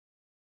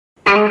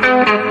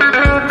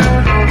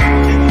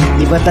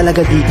Iba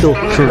talaga dito.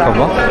 Sure ka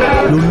ba?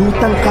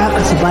 Lulutang ka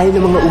kasabay ng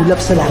mga ulap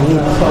sa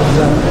langit.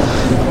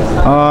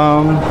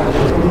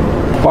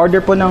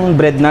 Order po ng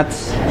bread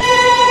nuts.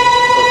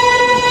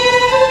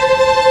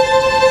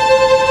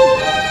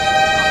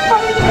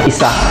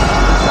 Isa.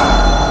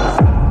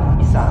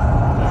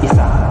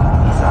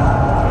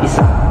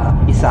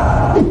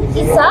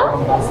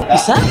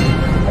 Isa?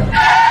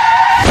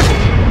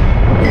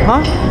 Ha?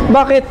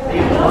 Bakit?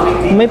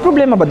 May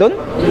problema ba doon?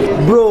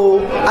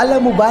 Bro,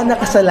 alam mo ba na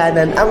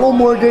kasalanan ang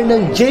umorder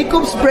ng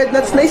Jacob's Bread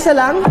Nuts na isa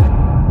lang?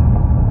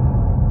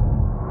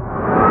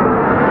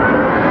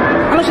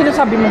 Anong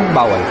sinasabi mong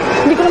bawal?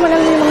 Hindi ko naman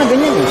alam yung mga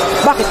ganyan eh.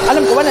 Bakit?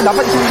 Alam ko ba na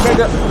dapat isang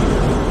burger...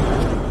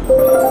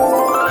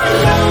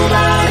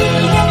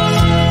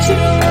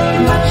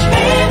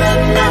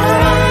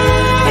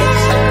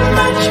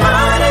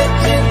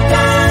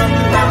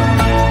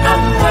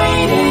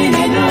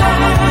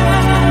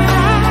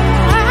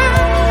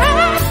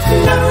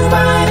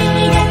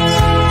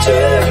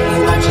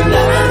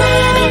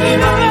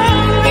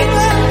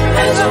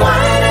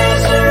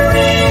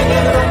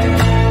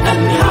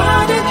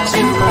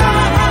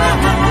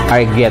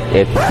 I get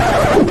it.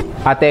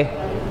 Ate,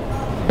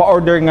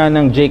 pa-order nga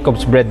ng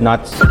Jacob's Bread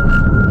Nuts.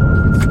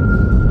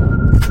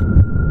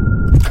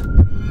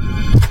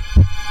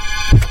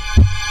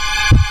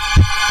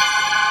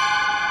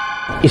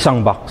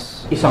 Isang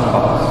box.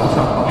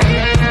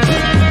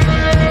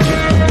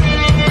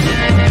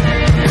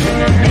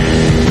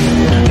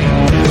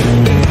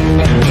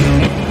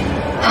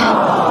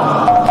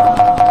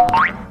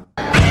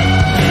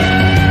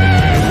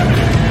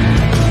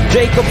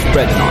 Jacob's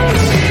Bread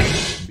Nuts.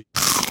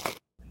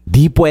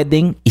 Di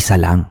pwedeng isa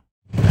lang.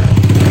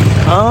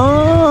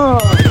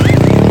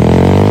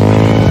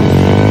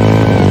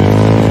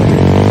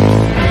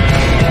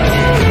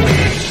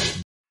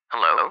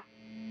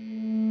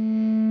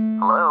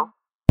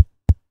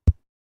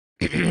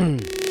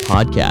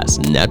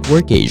 Podcast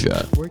Network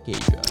Asia.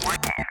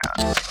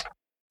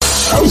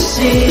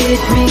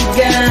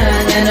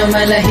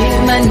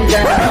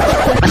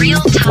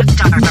 Real Talk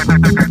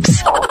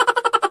Darbs.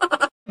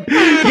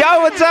 Yo,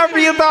 what's up,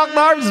 Real Talk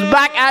Darbs?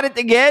 Back at it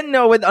again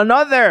with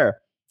another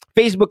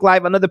Facebook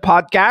Live, another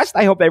podcast.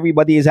 I hope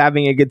everybody is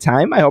having a good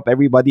time. I hope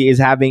everybody is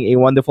having a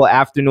wonderful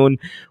afternoon,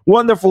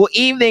 wonderful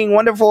evening,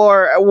 wonderful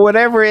or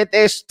whatever it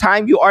is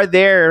time you are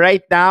there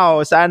right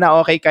now. Sana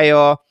okay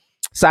kayo.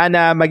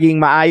 Sana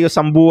maging maayos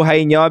ang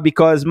buhay nyo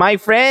because my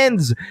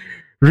friends,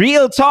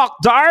 Real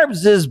Talk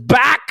Darbs is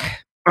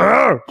back.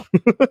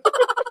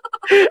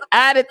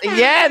 At it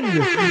again.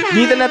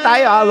 Dito na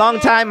tayo. A long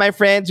time, my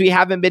friends. We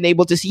haven't been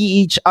able to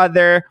see each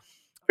other.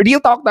 Real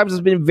Talk Darbs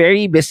has been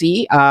very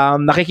busy.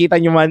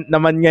 Nakikita nyo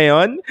naman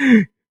ngayon.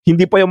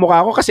 Hindi pa yung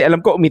mukha ko kasi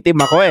alam ko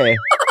umitim ako eh.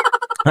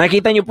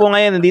 Nakikita nyo po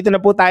ngayon, nandito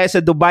na po tayo sa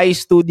Dubai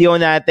studio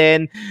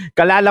natin.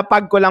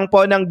 Kalalapag ko lang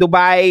po ng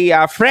Dubai.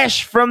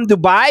 Fresh from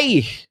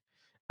Dubai.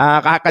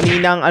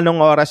 Kaninang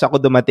anong oras ako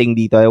dumating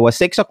dito? It was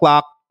 6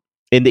 o'clock.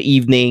 In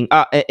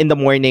the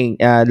morning,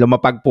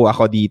 lumapag po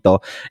ako dito.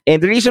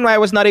 And the reason why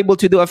I was not able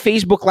to do a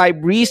Facebook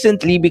Live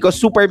recently because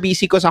super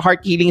busy ko sa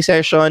heart healing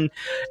session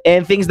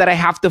and things that I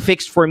have to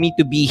fix for me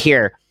to be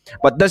here.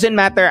 But doesn't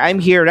matter, I'm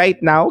here right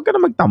now. Huwag ka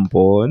na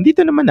magtampo. Dito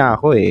naman na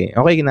ako eh.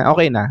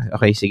 Okay na.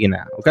 Okay, sige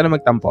na. Huwag ka na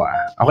magtampo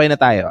Okay na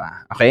tayo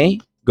Okay?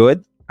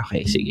 Good?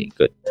 Okay, sige.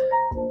 Good.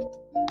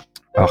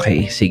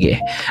 Okay, sige.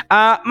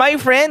 My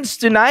friends,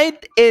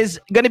 tonight is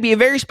gonna be a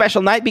very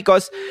special night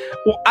because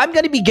I'm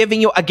gonna be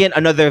giving you again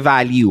another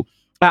value.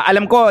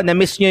 Alam ko,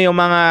 na-miss nyo yung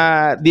mga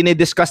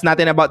dinidiscuss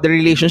natin about the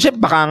relationship.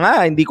 Baka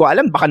nga, hindi ko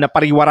alam, baka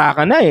napariwara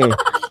ka na eh.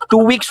 2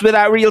 weeks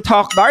without Real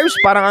Talk Darbs,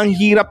 parang ang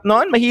hirap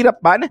nun.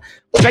 Mahirap ba?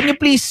 Can you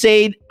please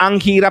say,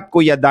 ang hirap,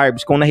 Kuya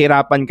Darbs? Kung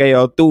nahirapan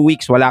kayo, 2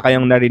 weeks, wala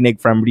kayong narinig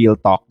from Real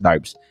Talk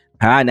Darbs.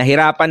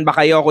 Nahirapan ba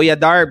kayo, Kuya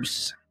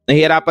Darbs?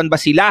 Nahirapan ba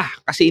sila?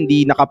 Kasi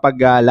hindi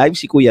nakapag-live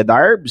si Kuya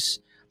Darbs.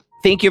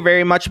 Thank you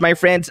very much, my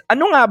friends.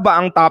 Ano nga ba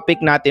ang topic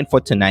natin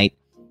for tonight?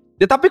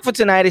 The topic for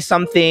tonight is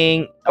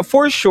something,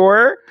 for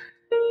sure,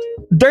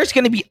 there's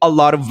gonna be a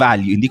lot of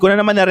value. Hindi ko na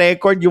naman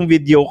na-record yung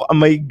video ko. Oh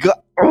my God.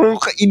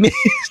 Kainis.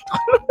 Hindi ko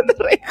na naman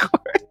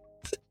na-record.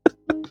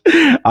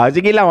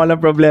 Sige lang,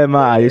 walang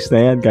problema. Ayos na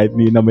yan kahit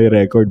hindi na may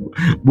record.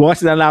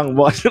 Bukas na lang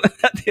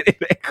natin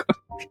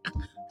i-record.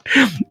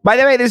 By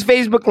the way, this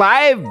Facebook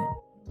Live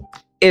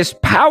is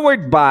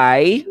powered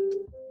by,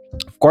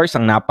 of course,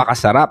 ang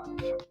napakasarap,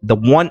 the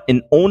one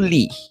and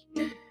only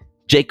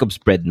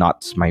Jacob's Bread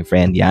Nuts, my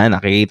friend. Yan,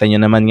 nakikita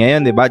nyo naman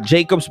ngayon, di ba?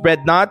 Jacob's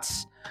Bread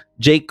Nuts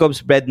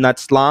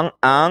lang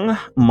ang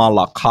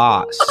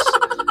malakas.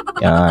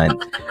 Yan.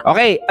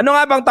 Okay, ano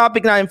nga bang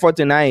topic natin for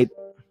tonight?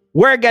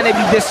 We're gonna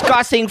be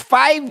discussing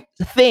 5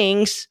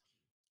 things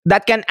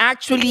that can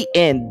actually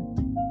end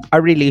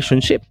a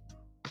relationship.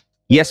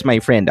 Yes,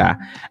 my friend.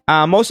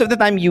 Most of the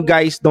time, you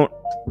guys don't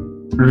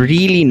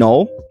really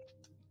know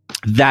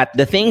that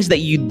the things that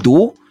you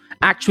do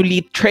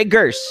actually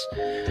triggers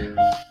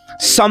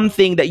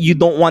something that you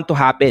don't want to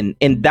happen,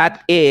 and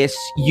that is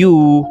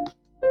you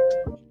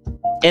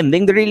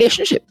ending the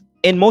relationship.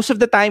 And most of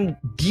the time,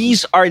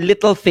 these are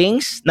little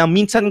things na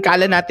minsan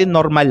kala natin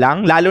normal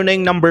lang. Lalo na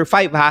yung number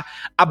 5 ha.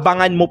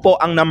 Abangan mo po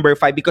ang number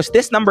 5 because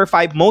this number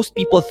 5, most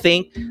people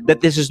think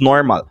that this is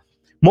normal.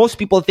 Most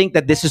people think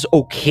that this is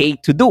okay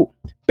to do.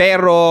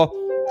 Pero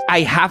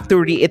I have to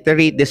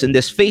reiterate this in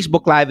this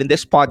Facebook Live, in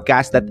this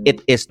podcast, that it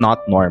is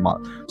not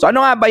normal. So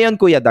ano nga ba yun,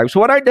 Kuya Darbs?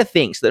 What are the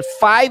things, the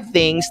 5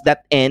 things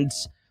that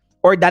ends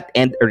or that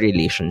end a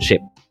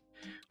relationship?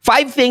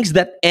 5 things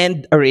that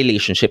end a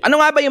relationship. Ano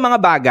nga ba yung mga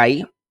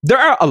bagay? There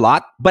are a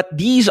lot, but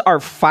these are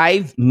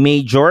 5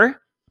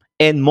 major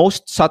and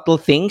most subtle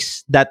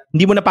things that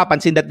hindi mo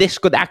napapansin that this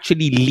could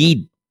actually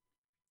lead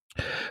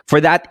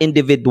for that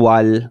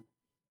individual,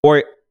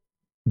 or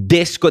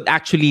this could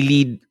actually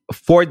lead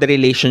for the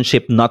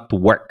relationship not to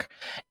work.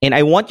 And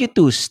I want you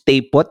to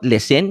stay put,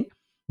 listen.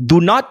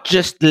 Do not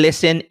just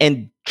listen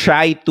and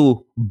try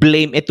to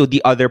blame it to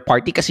the other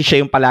party kasi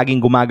siya yung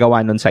palaging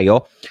gumagawa nun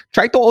sa'yo.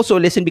 Try to also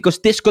listen because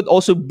this could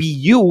also be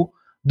you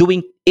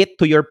doing it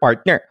to your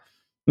partner.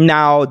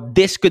 Now,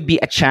 this could be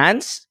a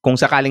chance, kung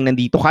sakaling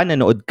nandito ka,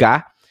 nanood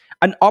ka,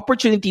 an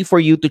opportunity for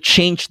you to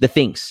change the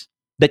things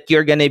that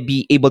you're gonna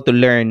be able to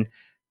learn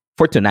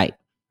for tonight.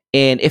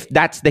 And if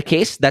that's the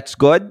case, that's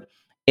good.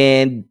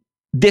 And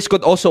this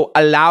could also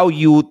allow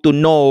you to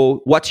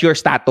know what's your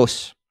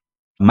status.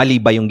 Mali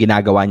ba yung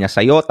ginagawa niya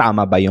sa'yo?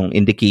 Tama ba yung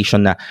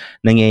indication na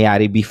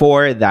nangyayari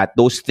before, that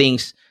those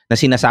things na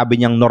sinasabi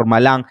niyang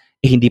normal lang,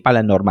 hindi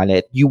pala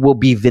normal. You will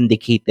be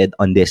vindicated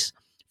on this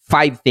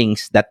 5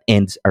 things that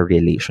ends a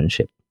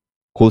relationship.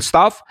 Cool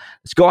stuff?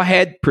 Let's go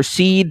ahead,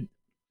 proceed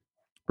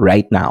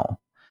right now.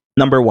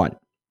 Number 1,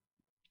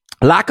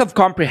 lack of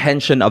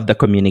comprehension of the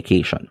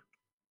communication.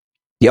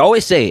 They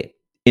always say,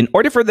 in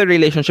order for the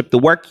relationship to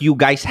work, you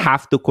guys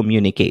have to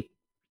communicate.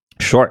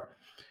 Sure,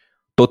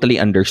 totally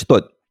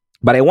understood.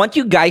 But I want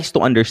you guys to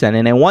understand,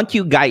 and I want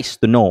you guys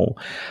to know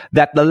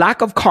that the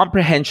lack of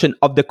comprehension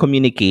of the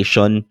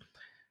communication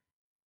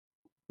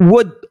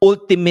would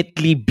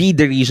ultimately be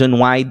the reason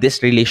why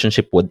this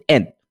relationship would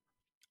end.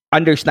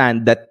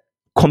 Understand that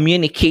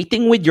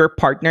communicating with your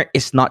partner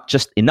is not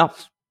just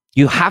enough.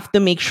 You have to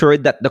make sure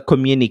that the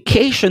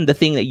communication, the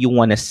thing that you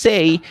want to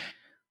say,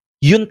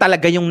 yun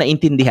talaga yung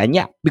naintindihan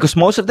niya. Because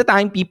most of the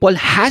time, people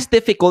has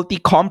difficulty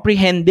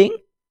comprehending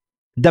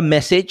the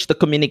message, the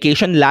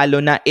communication,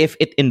 lalo na if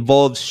it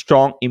involves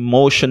strong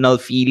emotional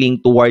feeling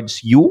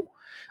towards you.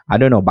 I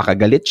don't know, baka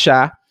galit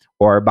siya,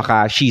 or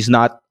baka she's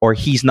not or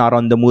he's not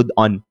on the mood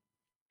on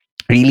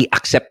really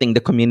accepting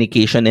the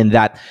communication. And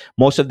that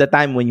most of the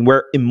time when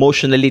we're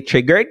emotionally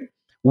triggered,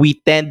 we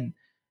tend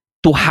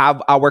to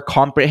have our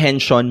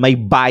comprehension, may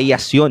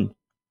bias yun.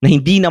 Na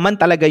hindi naman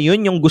talaga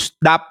yun yung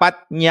dapat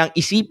niyang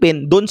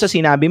isipin dun sa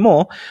sinabi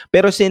mo.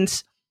 Pero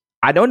since,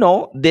 I don't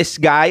know, this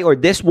guy or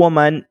this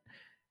woman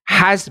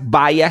has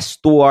bias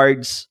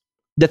towards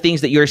the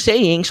things that you're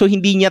saying, so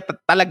hindi niya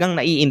talagang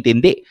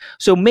naiintindi.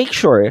 So make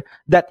sure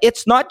that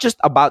it's not just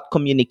about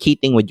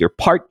communicating with your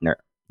partner.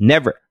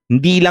 Never.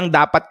 Hindi lang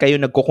dapat kayo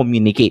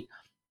nagko-communicate.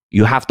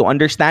 You have to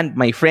understand,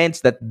 my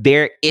friends, that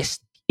there is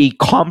a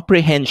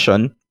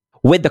comprehension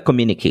with the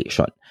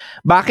communication.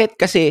 Bakit?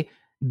 Kasi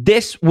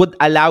this would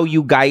allow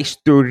you guys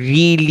to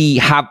really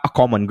have a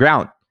common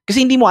ground.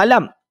 Kasi hindi mo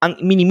alam, ang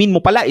minimin mo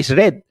pala is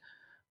red.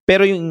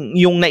 Pero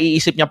yung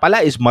naiisip niya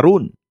pala is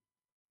maroon.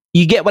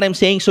 You get what I'm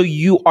saying? So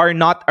you are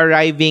not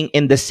arriving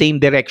in the same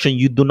direction.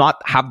 You do not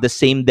have the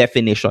same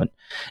definition.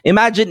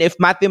 Imagine if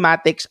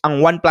mathematics,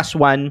 ang 1 plus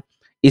 1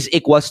 is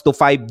equals to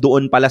 5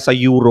 doon pala sa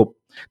Europe.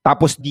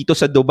 Tapos dito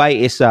sa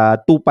Dubai is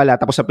 2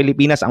 pala. Tapos sa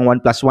Pilipinas, ang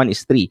 1 plus 1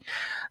 is 3.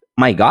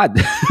 My God.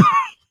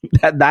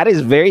 that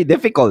is very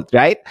difficult,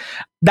 right?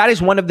 That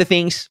is one of the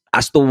things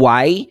as to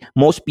why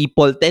most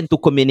people tend to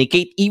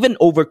communicate, even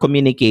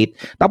over-communicate.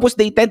 Tapos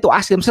they tend to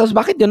ask themselves,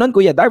 bakit ganun,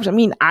 Kuya Darbs? I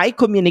mean, I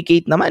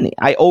communicate naman eh.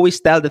 I always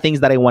tell the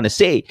things that I want to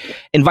say.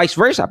 And vice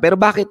versa. Pero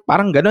bakit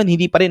parang ganun,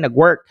 hindi pa rin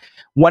nag-work?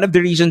 One of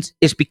the reasons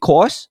is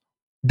because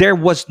there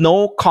was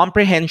no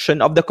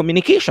comprehension of the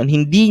communication.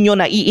 Hindi nyo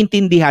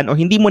naiintindihan o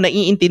hindi mo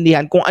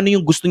naiintindihan kung ano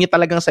yung gusto niya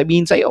talagang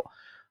sabihin sa'yo.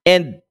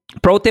 And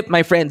pro tip,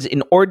 my friends,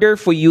 in order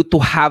for you to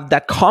have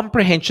that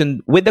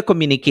comprehension with the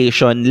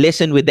communication,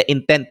 listen with the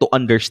intent to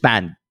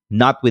understand,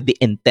 not with the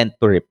intent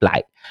to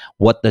reply.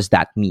 What does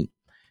that mean?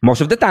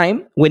 Most of the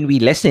time, when we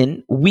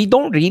listen, we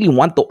don't really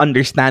want to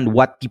understand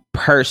what the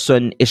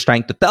person is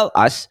trying to tell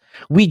us.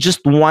 We just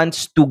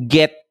want to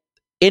get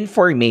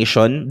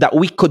information that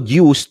we could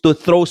use to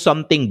throw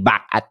something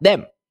back at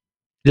them.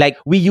 Like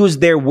we use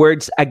their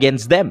words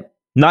against them,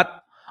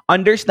 not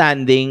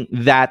understanding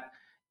that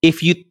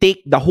if you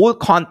take the whole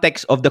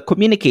context of the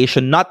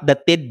communication, not the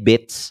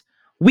tidbits,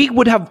 we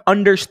would have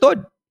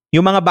understood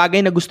yung mga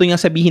bagay na gusto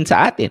niyang sabihin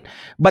sa atin.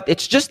 But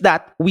it's just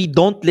that we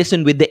don't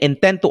listen with the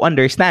intent to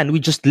understand. We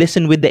just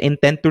listen with the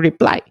intent to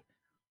reply.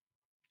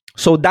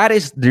 So that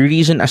is the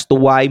reason as to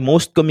why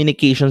most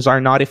communications are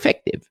not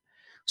effective.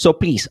 So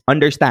please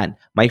understand,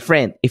 my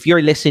friend, if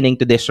you're listening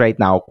to this right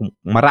now, kung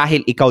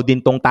marahil ikaw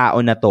din tong tao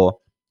na to,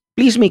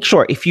 please make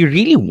sure if you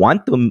really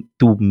want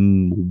to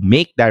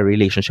make that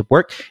relationship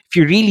work, if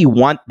you really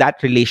want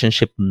that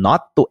relationship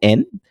not to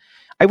end,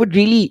 I would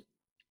really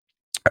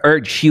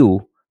urge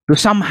you to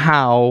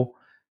somehow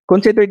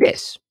consider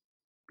this.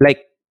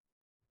 Like,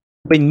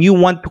 when you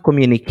want to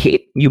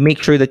communicate, you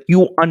make sure that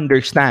you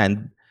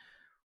understand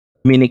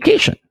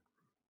communication.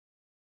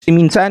 Kasi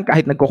minsan,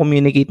 kahit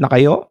nagko-communicate na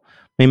kayo,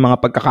 may mga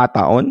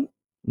pagkakataon,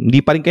 hindi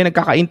pa rin kayo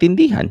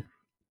nagkakaintindihan.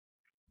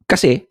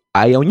 Kasi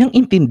ayaw niyang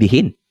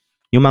intindihin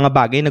yung mga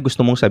bagay na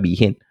gusto mong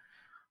sabihin.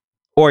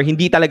 Or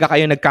hindi talaga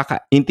kayo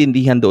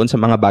nagkakaintindihan doon sa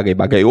mga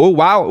bagay-bagay. Oh,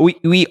 wow!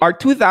 We are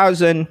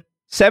 2,700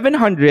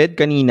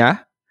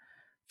 kanina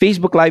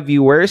Facebook Live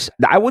viewers.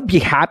 I would be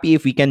happy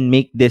if we can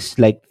make this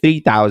like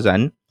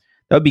 3,000.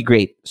 That would be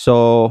great.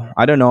 So,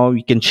 I don't know.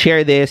 You can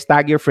share this,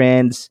 tag your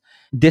friends.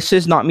 This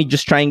is not me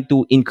just trying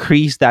to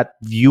increase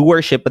that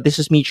viewership, but this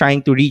is me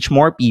trying to reach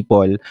more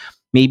people.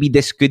 Maybe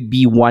this could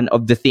be one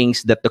of the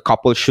things that the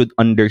couple should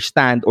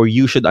understand, or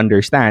you should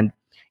understand,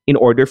 in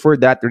order for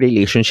that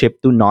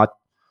relationship to not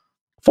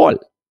fall.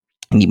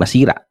 Hindi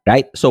masira,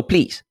 right? So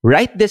please,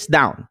 write this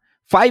down.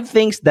 5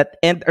 things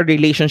that end a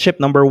relationship.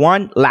 Number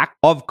 1, lack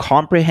of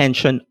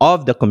comprehension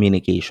of the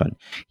communication.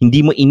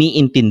 Hindi mo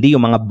iniintindi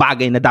yung mga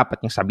bagay na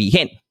dapat niyang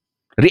sabihin.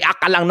 React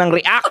ka lang ng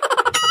react.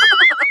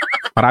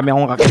 Marami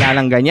akong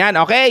kakilalang ganyan.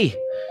 Okay.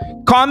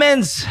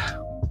 Comments.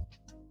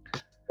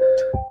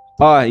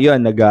 Oh,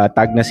 yun.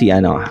 Nag-tag na si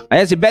ano.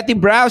 Ayan, si Betty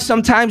Browse.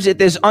 Sometimes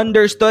it is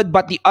understood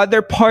but the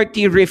other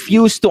party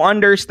refused to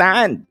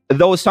understand.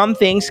 Though some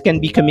things can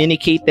be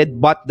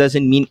communicated but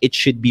doesn't mean it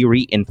should be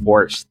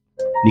reinforced.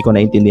 Hindi ko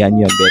naintindihan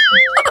yun, Betty.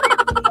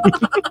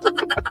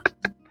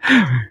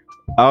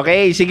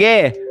 Okay,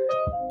 sige.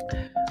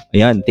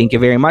 Ayan, thank you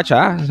very much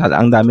ha.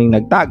 Ang daming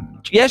nagtag.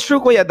 Yes,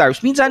 true, Kuya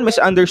Darbs. Minsan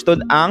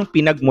misunderstood ang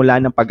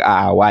pinagmula ng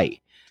pag-aaway.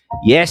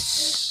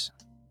 Yes.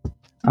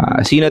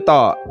 Sino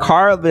to?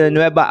 Carl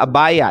Villanueva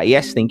Abaya.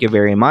 Yes, thank you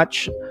very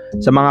much.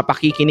 Sa mga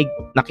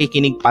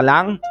nakikinig pa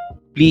lang,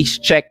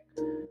 please check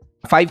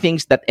 5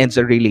 things that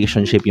ends a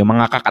relationship. Yung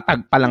mga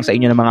kakatag pa lang sa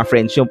inyo ng mga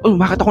friends yung, oh,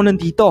 bakit ako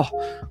nandito?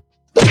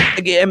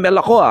 Nag-ML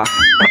ako ah.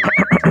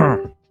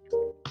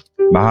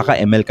 Baka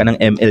ka-ML ka ng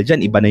ML dyan,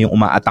 iba na yung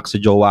uma-attack sa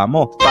jowa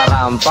mo.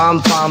 Param pam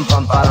pam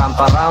pam param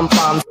param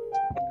pam.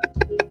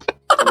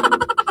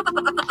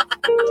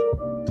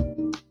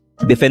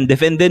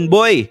 Defend din,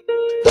 boy.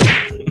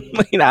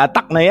 May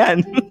ina-attack na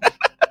yan.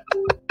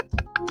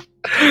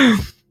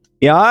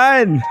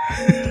 Yan.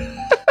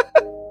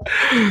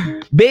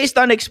 Based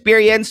on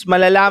experience,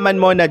 malalaman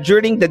mo na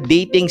during the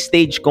dating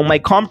stage kung may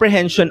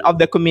comprehension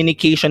of the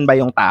communication ba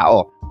yung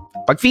tao.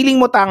 Pag feeling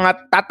mo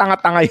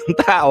tatanga-tanga yung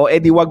tao,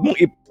 edi wag mong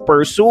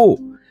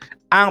i-pursue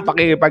ang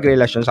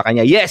pakikipagrelasyon sa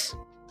kanya. Yes,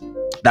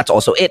 that's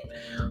also it.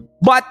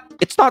 But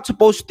it's not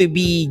supposed to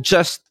be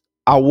just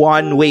a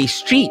one-way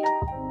street.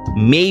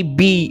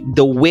 Maybe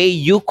the way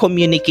you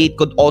communicate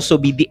could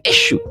also be the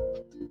issue.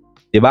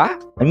 Diba?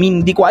 I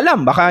mean, hindi ko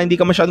alam. Baka hindi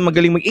ka masyadong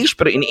magaling mag-English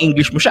pero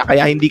in-English mo siya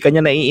kaya hindi ka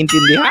niya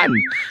naiintindihan.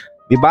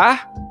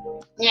 Diba?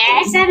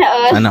 Yes, sana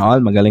all. Sana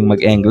all, magaling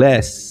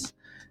mag-English.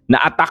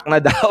 Na-attack na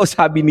daw,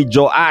 sabi ni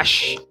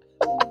Joash.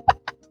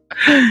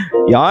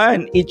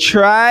 Yan.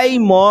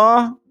 I-try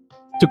mo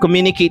to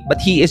communicate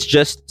but he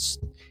just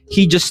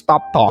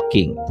stopped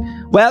talking.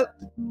 Well,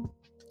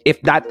 if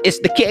that is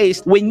the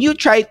case, when you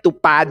try to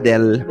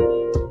paddle,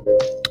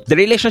 the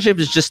relationship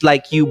is just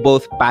like you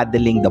both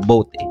paddling the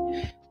boat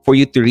for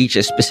you to reach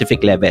a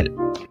specific level.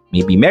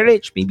 Maybe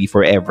marriage, maybe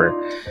forever.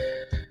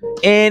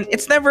 And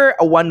it's never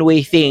a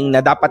one-way thing na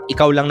dapat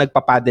ikaw lang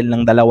nagpapaddle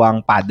ng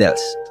dalawang paddles.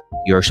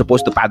 You're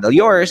supposed to paddle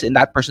yours and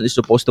that person is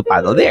supposed to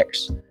paddle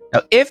theirs.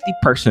 Now, if the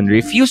person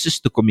refuses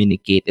to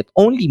communicate, it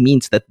only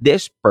means that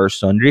this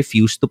person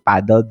refused to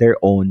paddle their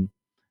own.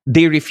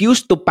 They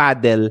refuse to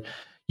paddle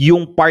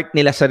yung part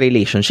nila sa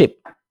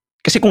relationship.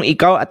 Kasi kung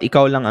ikaw at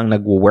ikaw lang ang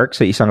nagwo-work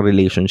sa isang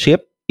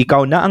relationship,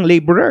 ikaw na ang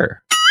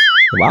laborer.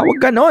 Diba?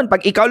 Huwag ganon.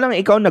 Pag ikaw lang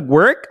ikaw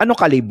nag-work, ano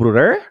ka,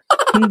 laborer?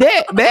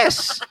 Hindi,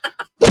 bes.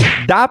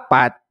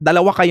 Dapat,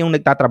 dalawa kayong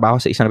nagtatrabaho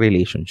sa isang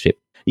relationship.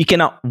 You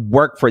cannot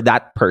work for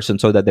that person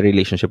so that the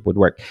relationship would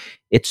work.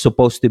 It's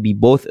supposed to be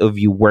both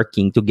of you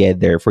working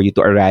together for you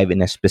to arrive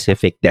in a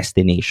specific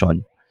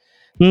destination.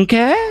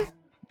 Okay?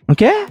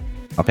 Okay?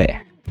 Okay.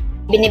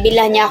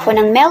 Binibilan niya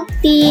ako ng milk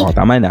tea. Oh,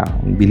 tama na.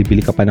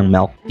 Bili-bili ka pa ng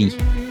milk tea.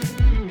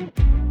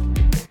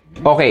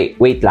 Okay,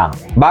 wait lang.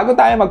 Bago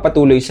tayo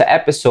magpatuloy sa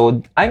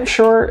episode, I'm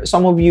sure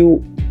some of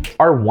you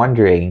are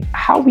wondering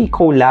how we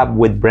collab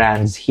with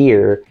brands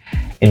here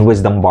in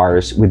Wisdom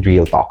Bars with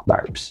Real Talk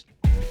Darbs.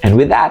 And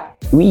with that,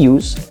 we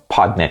use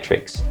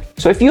Podmetrics.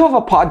 So if you have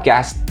a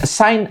podcast,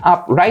 sign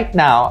up right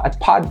now at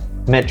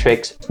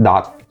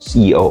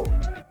podmetrics.co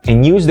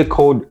and use the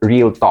code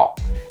REALTALK.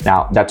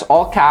 Now, that's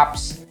all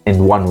caps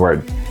in one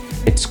word.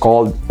 It's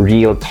called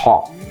Real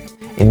Talk.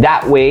 In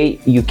that way,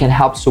 you can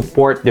help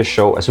support the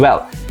show as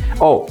well.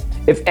 Oh,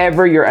 if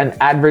ever you're an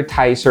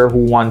advertiser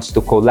who wants to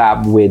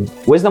collab with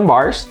Wisdom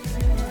Bars,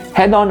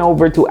 head on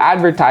over to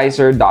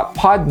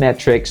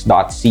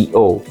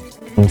advertiser.podmetrics.co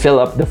and fill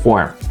up the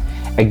form.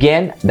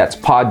 Again, that's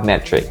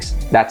Podmetrics.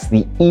 That's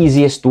the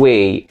easiest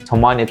way to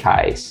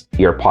monetize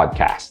your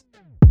podcast.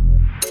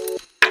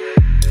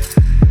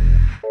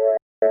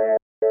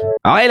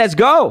 Okay, let's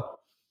go.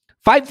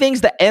 5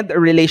 things that end a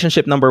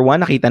relationship. Number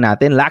 1, nakita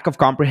natin, lack of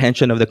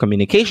comprehension of the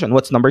communication.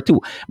 What's number 2?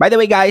 By the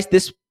way, guys,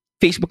 this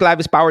Facebook Live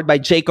is powered by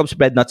Jacob's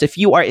Bread Nuts. If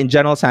you are in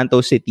General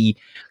Santos City,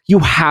 you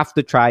have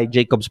to try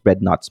Jacob's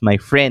Bread Nuts, my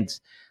friends.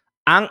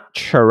 Ang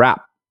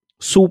charap.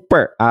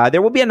 Super.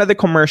 There will be another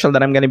commercial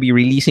that I'm going to be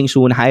releasing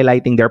soon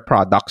highlighting their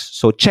products.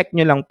 So check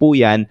nyo lang po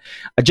yan.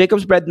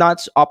 Jacob's Bread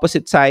Nuts,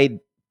 opposite side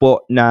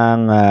po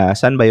ng,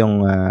 saan ba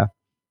yung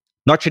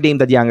Notre Dame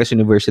Dadiangas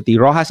University,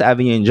 Rojas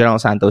Avenue in General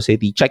Santos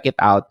City. Check it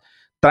out.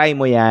 Try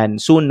mo yan.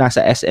 Soon, nasa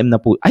SM na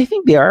po. I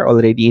think they are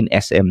already in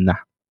SM na.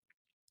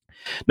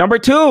 Number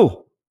 2,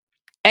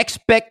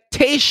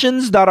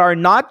 expectations that are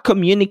not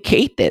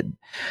communicated.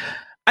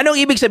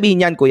 Anong ibig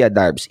sabihin yan, Kuya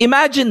Darbs?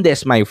 Imagine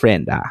this, my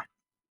friend.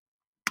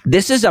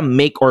 This is a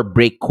make or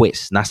break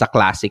quiz. Nasa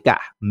klase ka.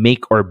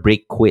 Make or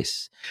break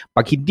quiz.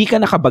 Pag hindi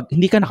ka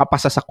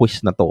nakapasa sa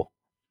quiz na to,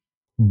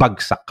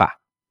 bagsak ka.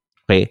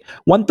 Okay?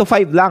 1 to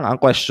 5 lang ang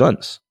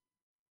questions.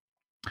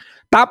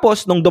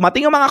 Tapos, nung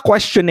dumating yung mga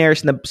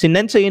questionnaires na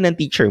sinend sa'yo ng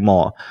teacher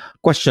mo,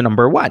 question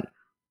number 1,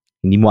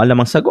 hindi mo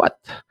alam ang sagot.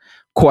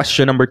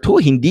 Question number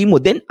 2, hindi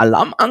mo din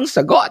alam ang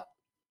sagot.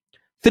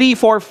 3,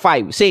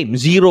 4, 5, same,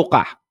 0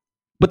 ka.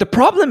 But the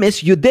problem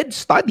is, you did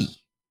study.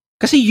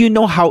 Kasi you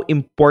know how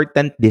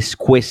important this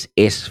quiz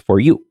is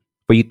for you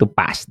to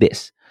pass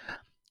this.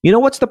 You know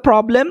what's the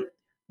problem?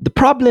 The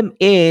problem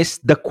is,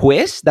 the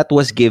quiz that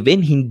was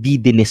given, hindi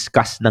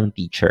diniscuss ng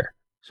teacher.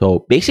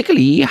 So,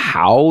 basically,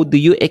 how do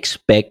you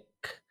expect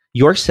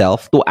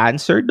yourself to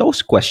answer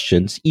those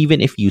questions even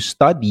if you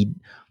studied,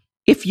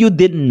 if you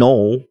didn't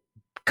know,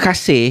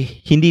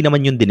 kasi hindi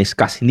naman yun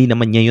diniscuss, hindi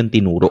naman niya yun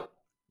tinuro.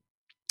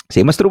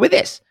 Same as true with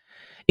this.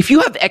 If you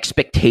have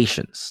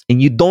expectations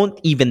and you don't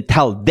even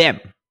tell them,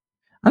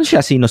 ano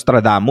siya, si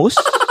Nostradamus?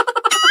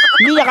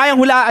 Hindi niya kayang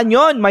hulaan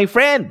yon, my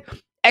friend.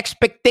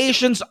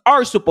 Expectations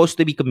are supposed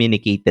to be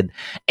communicated.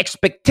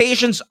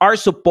 Expectations are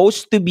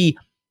supposed to be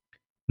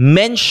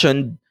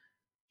mentioned,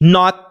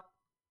 not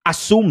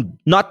assumed,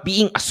 not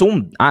being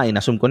assumed.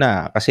 Inassume ko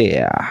na kasi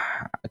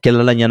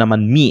kilala niya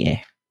naman me eh.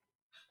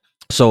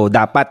 So,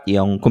 dapat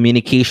yung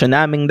communication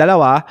naming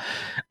dalawa,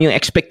 yung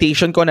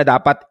expectation ko na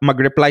dapat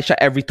mag-reply siya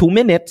every 2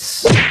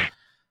 minutes,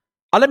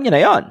 alam niya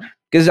na yon.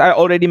 Because I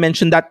already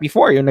mentioned that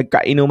before. Yung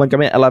nagkainuman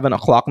kami at 11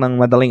 o'clock ng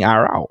madaling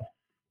araw.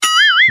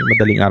 Yung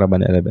madaling araw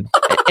ba na 11?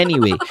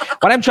 Anyway,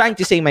 what I'm trying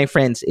to say, my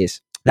friends, is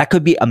that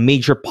could be a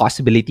major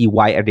possibility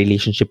why a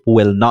relationship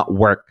will not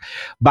work.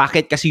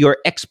 Bakit? Kasi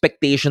your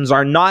expectations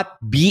are not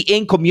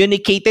being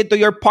communicated to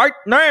your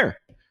partner.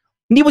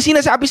 Hindi mo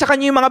sinasabi sa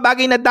kanya yung mga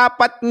bagay na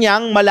dapat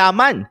niyang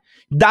malaman.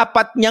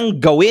 Dapat niyang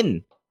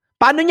gawin.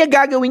 Paano niya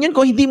gagawin yun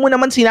kung hindi mo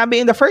naman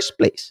sinabi in the first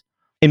place?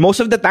 And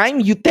most of the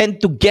time, you tend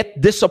to get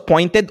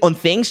disappointed on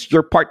things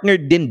your partner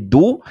didn't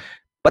do.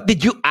 But did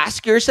you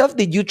ask yourself,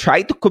 did you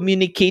try to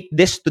communicate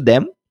this to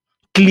them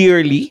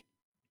clearly?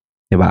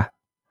 Diba?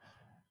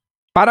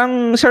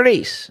 Parang sa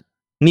race,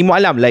 hindi mo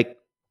alam, like,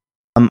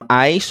 am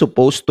I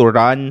supposed to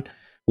run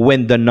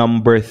when the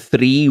number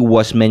 3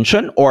 was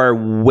mentioned or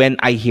when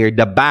I hear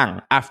the bang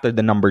after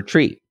the number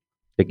 3?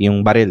 Like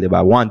yung baril,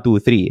 diba? 1,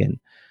 2, 3,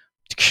 and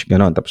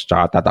ganon, tapos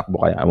tsaka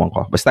tatakbo kaya, ewan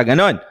ko. Basta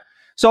ganon.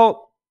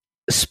 So,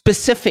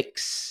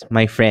 specifics,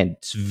 my friend,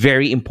 it's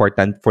very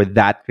important for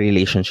that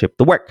relationship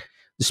to work.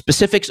 The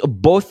specifics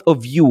of both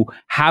of you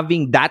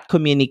having that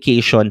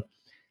communication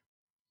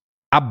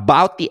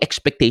about the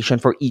expectation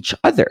for each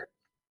other.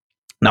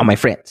 Now, my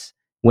friends,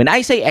 when I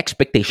say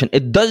expectation,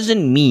 it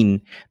doesn't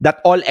mean that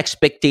all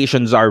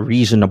expectations are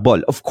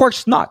reasonable. Of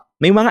course not.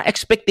 May mga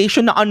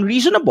expectation na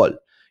unreasonable.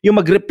 Yung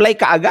mag-reply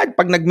ka agad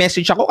pag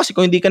nag-message ako kasi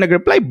kung hindi ka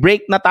nag-reply,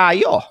 break na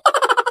tayo.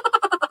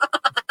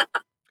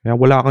 Kaya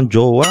wala kang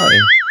jowa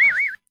eh.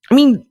 I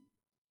mean,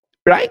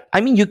 right?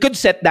 I mean, you could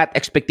set that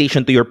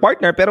expectation to your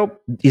partner, pero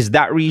is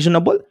that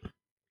reasonable?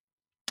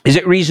 Is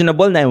it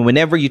reasonable na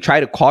whenever you try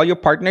to call your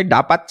partner,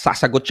 dapat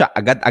sasagot siya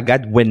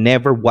agad-agad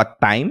whenever,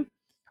 what time?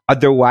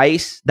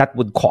 Otherwise, that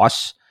would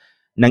cause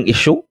ng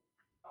issue.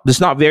 That's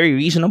not very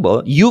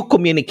reasonable. You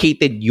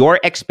communicated your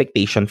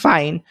expectation,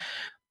 fine.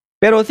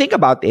 Pero think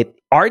about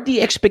it. Are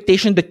the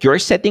expectations that you're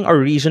setting are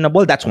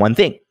reasonable? That's one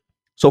thing.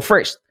 So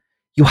first,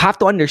 you have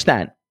to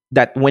understand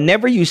that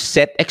whenever you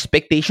set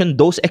expectation,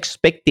 those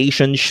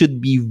expectations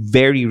should be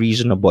very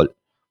reasonable,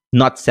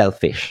 not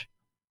selfish.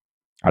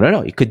 I don't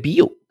know. It could be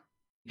you.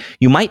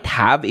 You might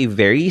have a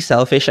very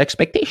selfish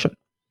expectation.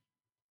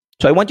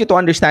 So I want you to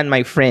understand,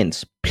 my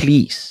friends,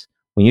 please,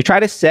 when you try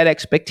to set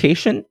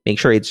expectation, make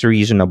sure it's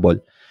reasonable.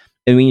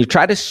 And when you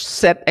try to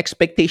set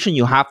expectation,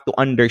 you have to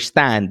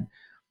understand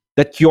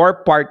that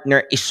your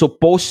partner is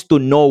supposed to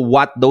know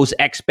what those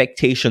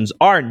expectations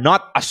are,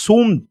 not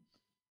assume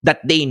that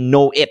they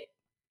know it.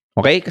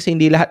 Okay? Kasi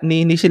hindi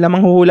sila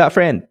manghuhula,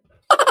 friend.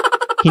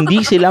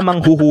 Hindi sila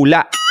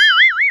manghuhula.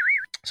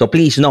 So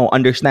please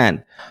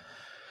understand.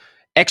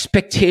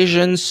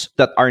 Expectations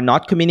that are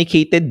not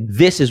communicated,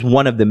 this is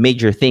one of the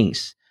major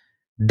things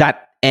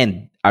that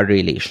end a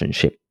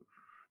relationship.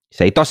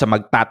 Isa ito sa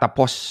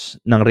magtatapos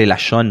ng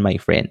relasyon, my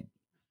friend.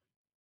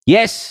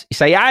 Yes,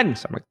 isa yan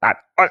sa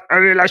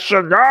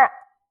relasyon nyo.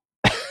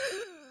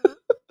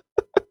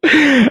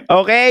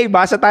 Okay,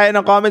 basa tayo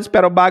ng comments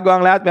pero bago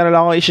ang lahat, meron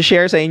lang akong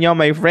i-share sa inyo,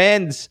 my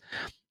friends.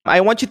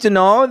 I want you to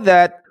know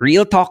that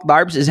Real Talk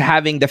Darbs is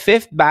having the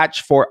 5th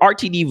batch for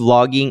RTD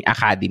Vlogging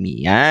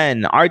Academy.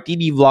 Yan,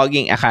 RTD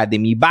Vlogging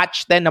Academy.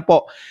 Batch 10 na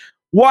po.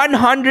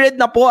 100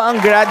 na po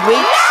ang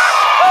graduates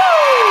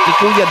ni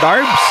Kuya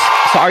Darbs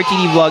sa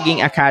RTD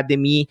Vlogging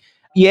Academy.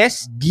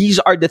 Yes, these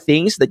are the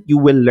things that you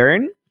will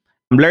learn.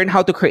 Learn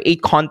how to create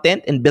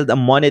content and build a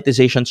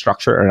monetization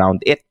structure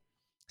around it.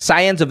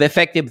 Science of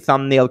effective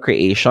thumbnail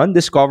creation.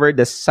 Discover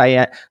the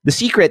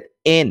secret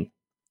in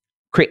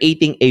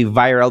creating a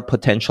viral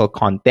potential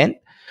content.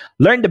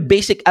 Learn the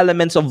basic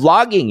elements of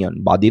vlogging,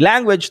 yun, body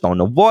language,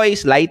 tone of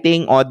voice,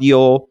 lighting,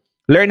 audio.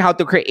 Learn how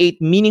to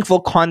create meaningful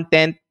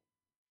content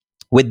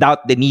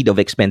without the need of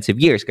expensive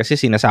gears. Kasi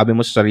sinasabi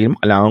mo sa sarili mo,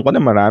 kailangan ko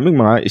na maraming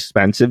mga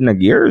expensive na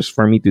gears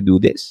for me to do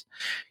this.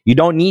 You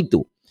don't need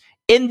to.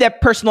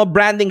 In-depth personal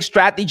branding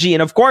strategy,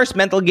 and of course,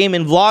 mental game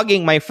in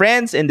vlogging, my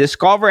friends, and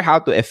discover how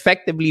to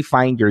effectively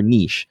find your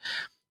niche.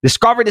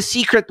 Discover the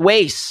secret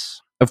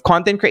ways of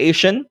content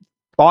creation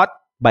taught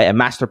by a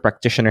master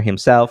practitioner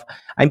himself.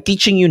 I'm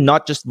teaching you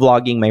not just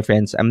vlogging, my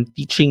friends. I'm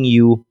teaching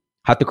you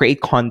how to create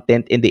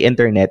content in the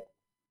internet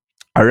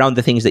around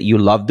the things that you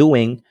love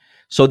doing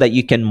so that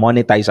you can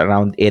monetize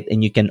around it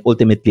and you can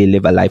ultimately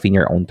live a life in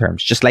your own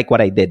terms. Just like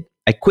what I did.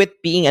 I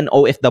quit being an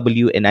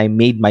OFW and I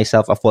made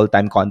myself a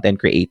full-time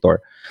content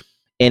creator.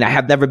 And I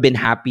have never been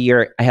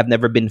happier. I have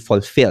never been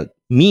fulfilled.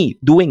 Me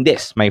doing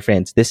this, my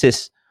friends, this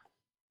is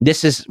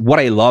what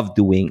I love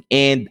doing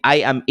and I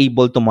am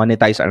able to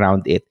monetize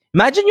around it.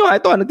 Imagine nyo,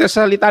 ito,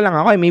 nagsasalita lang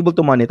ako, I'm able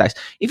to monetize.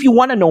 If you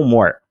want to know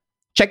more,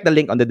 check the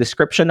link on the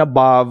description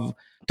above.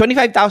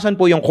 25,000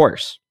 po yung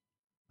course.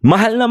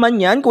 Mahal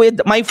naman yan, kuya.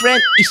 My friend,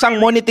 isang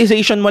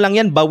monetization mo lang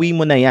yan, bawi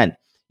mo na yan.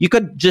 You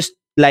could just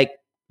like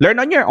learn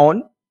on your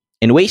own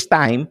and waste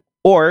time,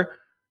 or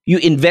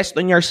you invest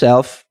on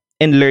yourself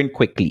and learn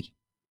quickly.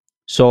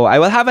 So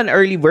I will have an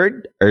early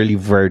bird.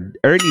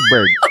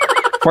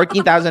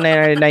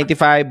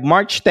 14,995.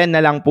 March 10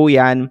 na lang po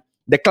yan.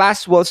 The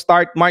class will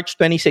start March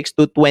 26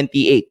 to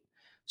 28.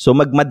 So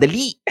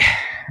magmadali.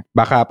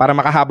 Baka para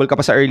makahabol ka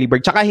pa sa early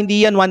bird. Tsaka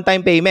hindi yan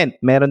one-time payment.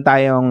 Meron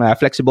tayong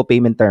flexible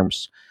payment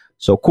terms.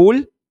 So cool.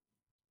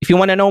 If you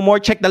want to know more,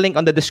 check the link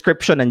on the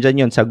description.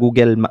 Nandyan yun sa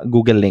Google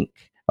link.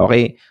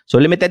 Okay?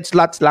 So limited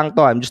slots lang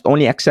to. I'm just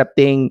only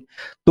accepting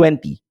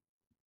 20.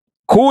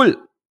 Cool.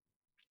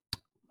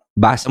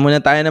 Basa muna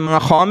tayo ng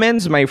mga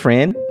comments, my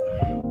friend.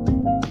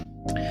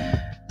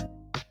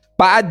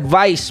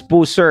 Pa-advice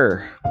po,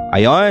 sir.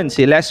 Ayun,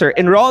 si Lesser.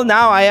 Enroll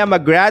now. I am a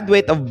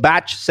graduate of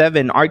Batch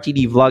 7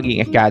 RTD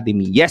Vlogging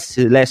Academy. Yes,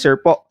 si Lesser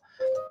po.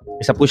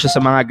 Isa po siya sa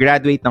mga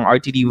graduate ng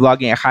RTD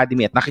Vlogging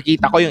Academy at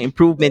nakikita ko yung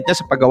improvement niya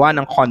sa paggawa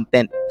ng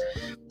content.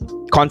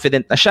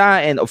 Confident na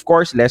siya and of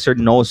course, Lesser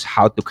knows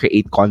how to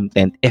create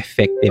content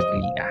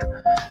effectively na.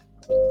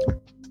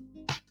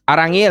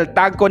 Arangil,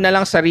 tag ko na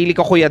lang sarili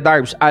ko, Kuya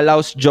Darbs.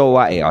 Allows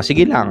jowa eh. O,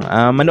 sige lang,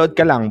 manood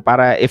ka lang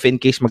para if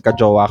in case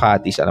magka-jowa ka,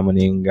 at least alam mo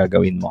na yung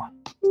gagawin mo.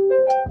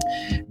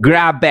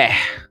 Grabe.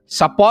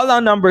 Sa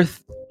Polo number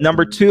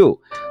 2,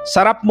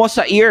 sarap mo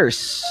sa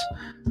ears.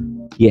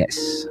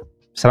 Yes,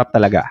 sarap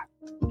talaga.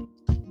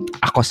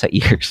 Ako sa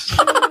ears.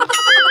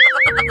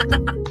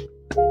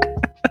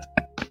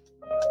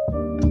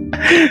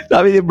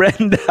 Sabi ni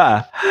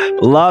Brenda,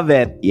 love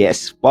it.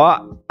 Yes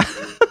po.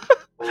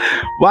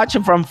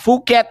 Watching from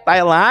Phuket,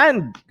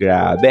 Thailand.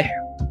 Grabe.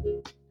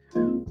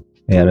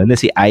 Meron na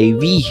si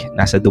Ivy.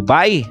 Nasa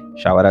Dubai.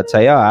 Shout out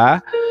sa'yo, ha.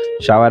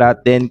 Shout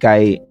out din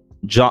kay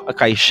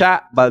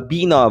Sha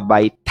Balbino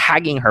by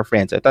tagging her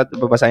friends. Ito,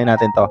 babasahin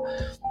natin to.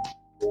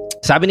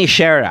 Sabi ni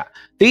Shera,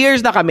 3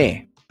 years na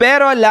kami.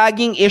 Pero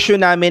laging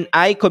issue namin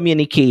ay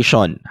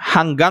communication.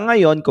 Hanggang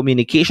ngayon,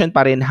 communication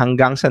pa rin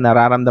hanggang sa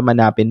nararamdaman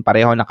natin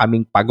pareho na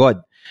kaming pagod.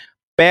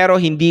 Pero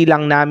hindi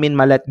lang namin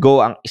ma-let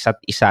go ang isa't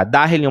isa.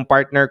 Dahil yung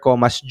partner ko,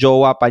 mas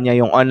jowa pa niya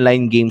yung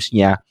online games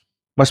niya.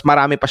 Mas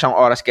marami pa siyang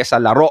oras kesa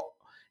laro.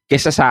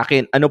 Kesa sa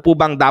akin, ano po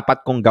bang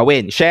dapat kong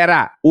gawin?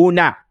 Shera,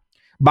 una,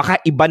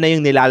 baka iba na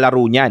yung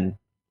nilalaro niyan.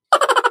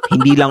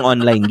 Hindi lang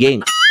online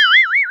games.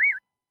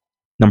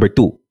 Number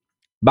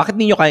 2, bakit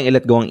ninyo kayang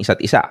i-let go ang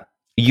isa't isa?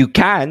 You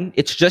can,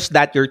 it's just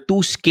that you're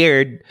too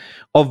scared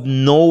of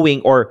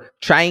knowing or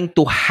trying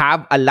to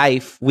have a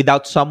life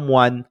without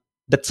someone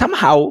that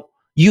somehow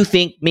you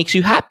think makes you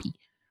happy.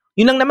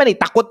 Yun lang naman eh,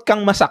 takot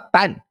kang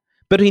masaktan.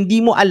 Pero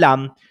hindi mo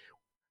alam,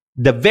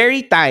 the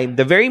very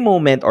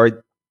moment,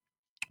 or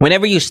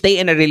whenever you stay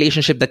in a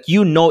relationship that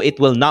you know it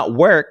will not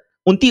work,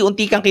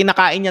 unti-unti kang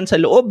kinakain yan sa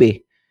loob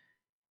eh.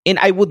 And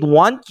I would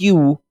want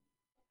you,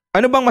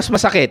 ano bang mas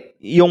masakit?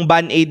 Yung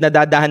band-aid na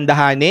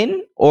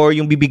dadahan-dahanin or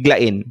yung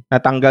bibiglain na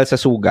tanggal sa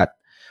sugat?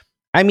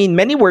 I mean,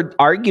 many would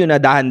argue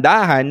na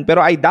dahan-dahan,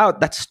 pero I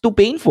doubt that's too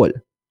painful.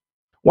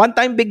 One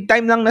time, big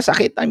time lang na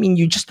sakit. I mean,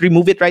 you just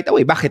remove it right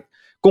away. Bakit?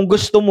 Kung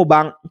gusto mo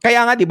bang,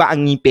 kaya nga, di ba,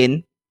 ang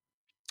ngipin,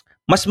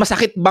 mas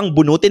masakit bang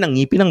bunutin ang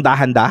ngipin ng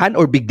dahan-dahan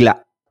or bigla?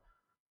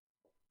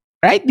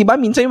 Right? Di ba?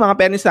 Minsan yung mga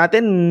parents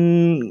natin,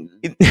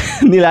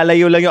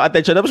 nilalayo lang yung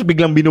attention tapos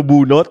biglang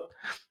binubunot.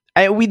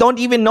 We don't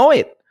even know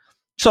it.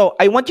 So,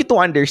 I want you to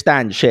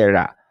understand,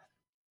 Shera,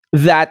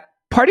 that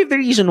part of the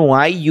reason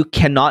why you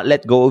cannot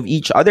let go of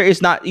each other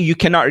is not, you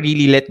cannot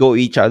really let go of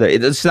each other.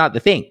 It's not the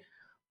thing.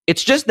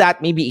 It's just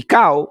that maybe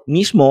ikaw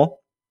mismo,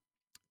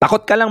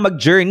 takot ka lang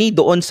mag-journey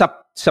doon sa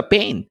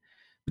pain.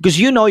 Because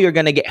you know you're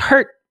gonna get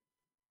hurt.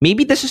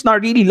 Maybe this is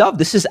not really love.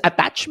 This is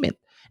attachment.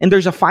 And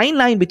there's a fine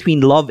line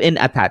between love and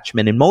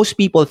attachment. And most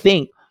people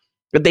think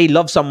that they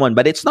love someone,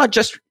 but it's not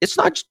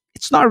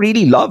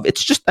really love.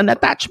 It's just an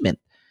attachment.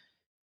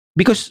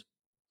 Because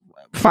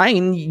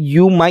fine,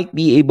 you might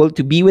be able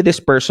to be with this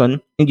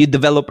person and you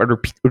develop a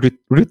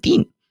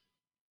routine.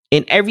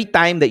 And every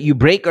time that you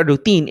break a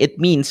routine, it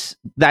means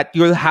that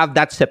you'll have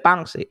that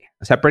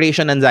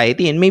separation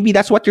anxiety. And maybe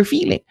that's what you're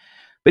feeling.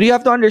 But you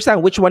have to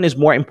understand which one is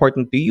more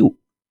important to you.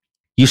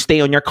 You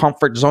stay on your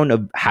comfort zone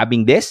of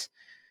having this,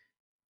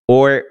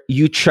 or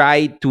you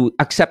try to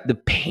accept the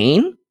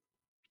pain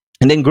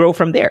and then grow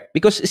from there.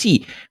 Because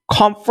see,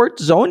 comfort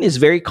zone is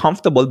very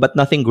comfortable but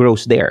nothing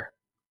grows there.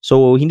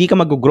 So, hindi ka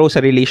mag-grow sa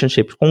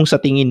relationship kung sa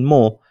tingin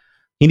mo,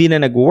 hindi na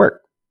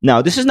nag-work.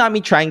 Now, this is not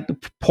me trying to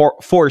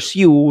force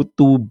you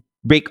to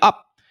break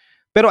up.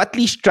 Pero at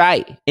least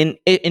try. And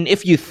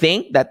if you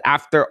think that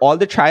after all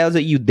the trials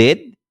that you did,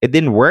 it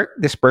didn't work,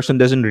 this person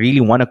doesn't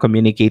really want to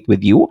communicate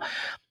with you,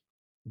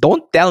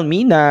 don't tell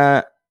me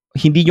na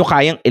hindi nyo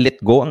kayang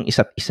i-let go ang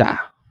isa't isa.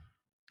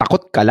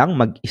 Takot ka lang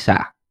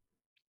mag-isa.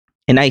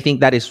 And I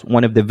think that is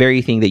one of the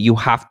very things that you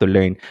have to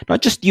learn.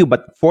 Not just you,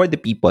 but for the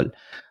people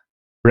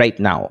right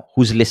now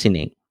who's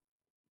listening.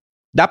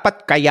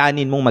 Dapat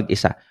kayanin mong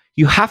mag-isa.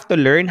 You have to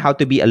learn how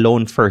to be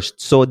alone first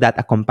so that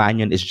a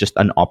companion is just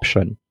an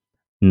option,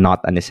 not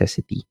a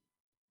necessity.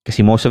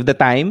 Kasi most of the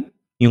time,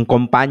 yung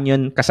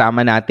companion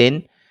kasama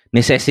natin,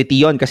 necessity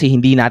yon kasi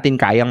hindi natin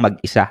kayang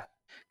mag-isa.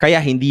 Kaya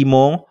hindi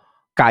mo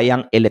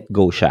kayang i-let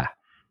go siya.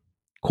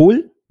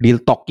 Cool? Real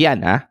talk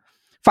yan, ha?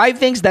 5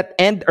 things that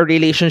end a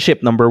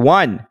relationship. Number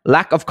 1,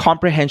 lack of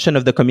comprehension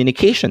of the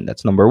communication.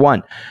 That's number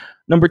 1.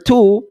 Number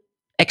 2,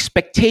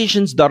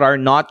 expectations that are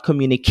not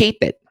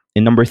communicated.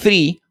 And number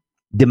 3,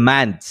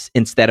 demands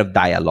instead of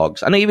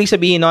dialogues. Ano ibig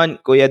sabihin nun,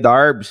 Kuya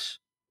Darbs?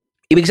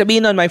 Ibig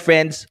sabihin nun, my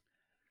friends,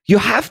 you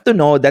have to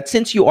know that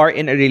since you are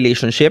in a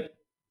relationship,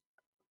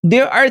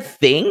 there are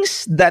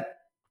things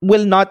that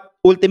will not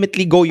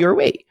ultimately go your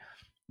way.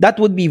 That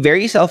would be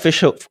very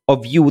selfish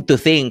of you to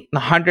think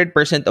 100%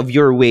 of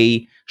your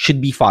way should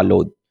be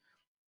followed.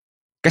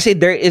 Kasi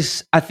there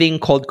is a thing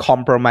called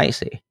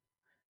compromise.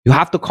 You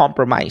have to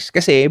compromise.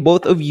 Kasi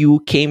both of you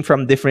came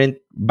from different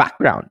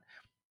background,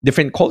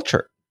 different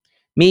culture.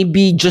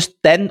 Maybe just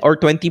 10 or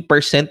 20%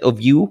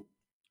 of you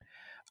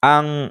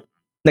ang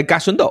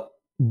nagkasundo.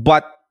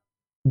 But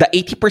the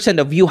 80%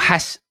 of you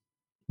has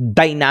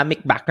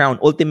dynamic background,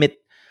 ultimate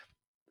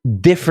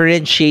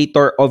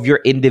differentiator of your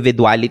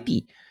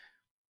individuality.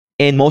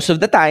 And most of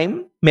the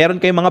time,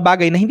 meron kayong mga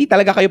bagay na hindi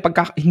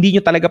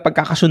nyo talaga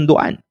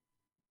pagkakasunduan.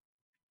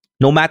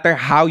 No matter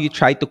how you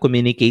try to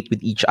communicate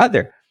with each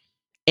other.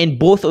 And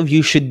both of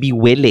you should be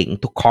willing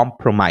to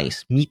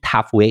compromise, meet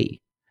halfway.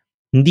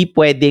 Hindi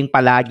pwedeng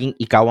palaging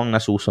ikaw ang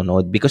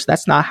nasusunod because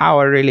that's not how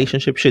a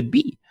relationship should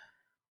be.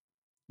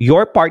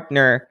 Your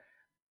partner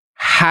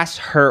has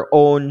her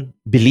own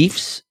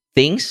beliefs,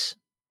 things,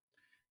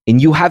 and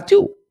you have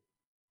too.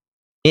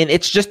 And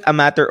it's just a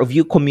matter of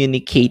you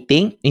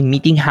communicating and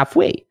meeting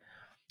halfway.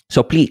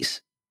 So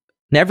please,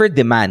 never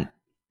demand,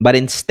 but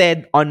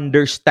instead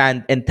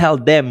understand and tell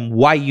them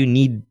why you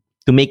need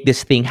to make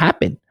this thing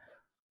happen.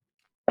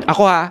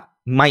 Ako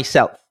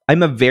myself,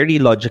 I'm a very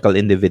logical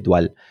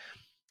individual.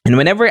 And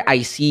whenever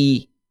I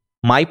see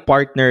my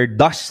partner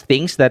does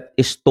things that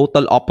is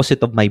total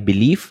opposite of my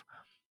belief,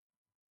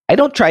 I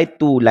don't try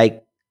to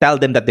tell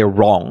them that they're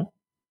wrong.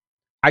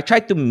 I try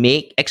to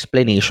make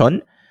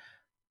explanation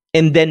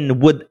and then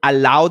would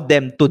allow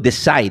them to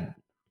decide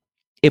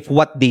if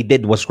what they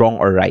did was wrong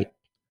or right.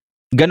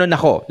 Ganon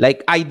ako.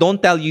 I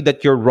don't tell you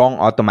that you're wrong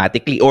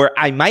automatically, or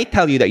I might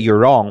tell you that you're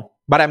wrong,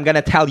 but I'm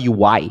gonna tell you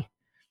why.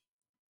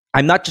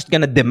 I'm not just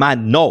gonna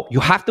demand, no, you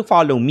have to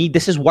follow me.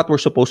 This is what we're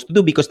supposed to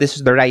do because this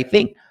is the right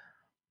thing.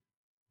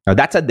 Now,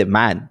 that's a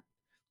demand.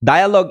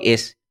 Dialogue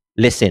is,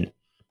 listen,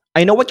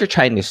 I know what you're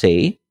trying to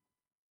say,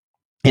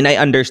 and I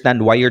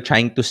understand why you're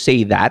trying to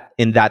say that,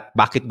 in that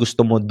bakit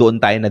gusto mo doon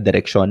tayo na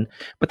direksyon.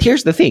 But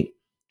here's the thing.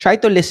 Try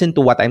to listen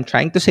to what I'm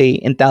trying to say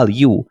and tell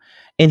you.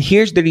 And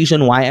here's the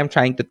reason why I'm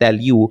trying to tell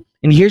you.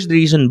 And here's the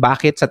reason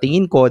bakit sa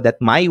tingin ko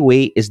that my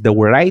way is the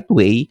right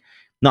way,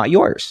 not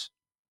yours.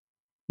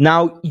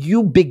 Now,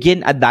 you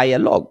begin a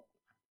dialogue.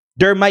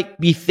 There might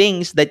be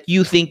things that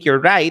you think you're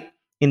right,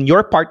 and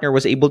your partner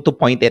was able to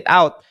point it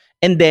out.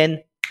 And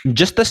then,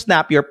 just a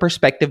snap, your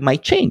perspective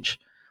might change.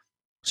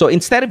 So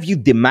instead of you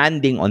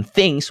demanding on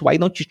things, why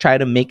don't you try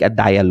to make a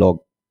dialogue?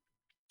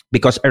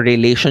 Because a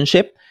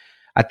relationship,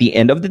 at the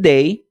end of the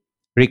day,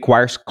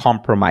 requires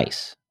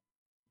compromise.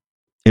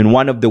 And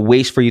one of the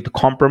ways for you to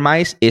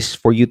compromise is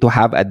for you to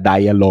have a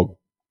dialogue.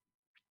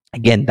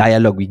 Again,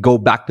 dialogue. We go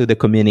back to the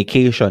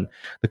communication.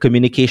 The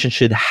communication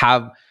should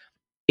have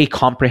a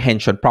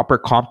comprehension, proper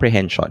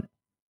comprehension.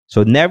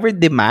 So never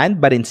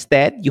demand, but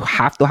instead, you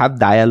have to have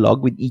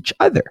dialogue with each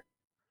other.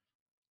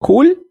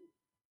 Cool?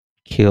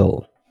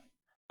 Kill.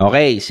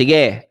 Okay,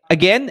 sige.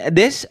 Again,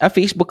 this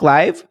Facebook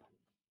Live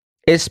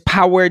is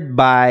powered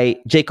by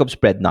Jacob's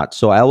Bread Nuts.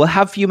 So I will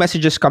have few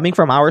messages coming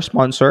from our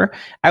sponsor.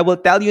 I will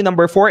tell you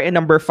number 4 and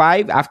number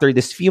 5 after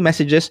this few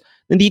messages.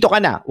 Nandito ka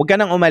na. Huwag ka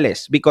nang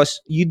umalis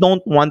because you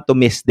don't want to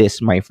miss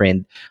this, my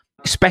friend.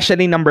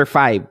 Especially number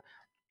 5.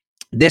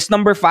 This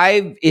number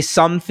 5 is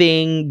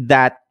something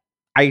that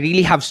I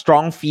really have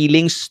strong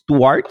feelings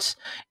towards.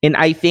 And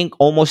I think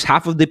almost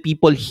half of the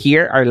people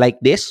here are like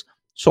this.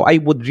 So I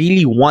would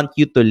really want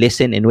you to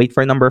listen and wait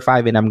for number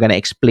 5. And I'm going to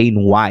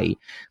explain why.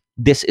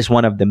 This is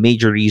one of the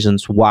major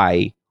reasons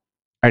why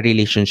a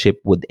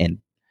relationship would end.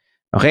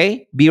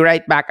 Okay? Be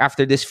right back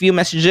after this few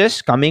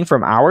messages coming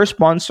from our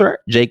sponsor,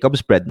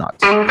 Jacob's Bread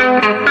Nuts.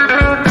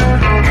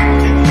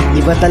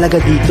 Iba talaga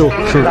dito.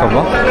 Sure ka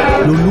ba?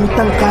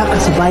 Lulutang ka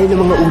kasabay ng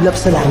mga ulap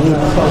sa langit.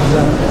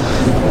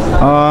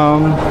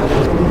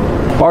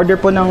 Pa-order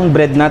po ng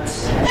bread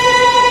nuts.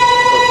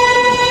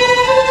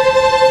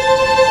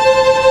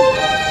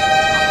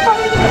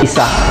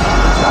 Isa.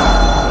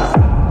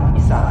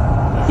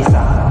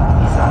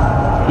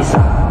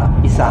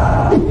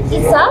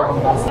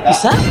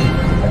 Isa?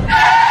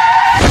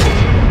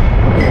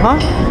 Ha?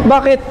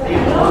 Bakit?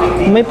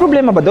 May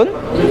problema ba doon?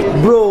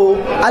 Bro,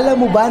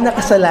 alam mo ba na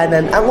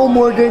kasalanan ang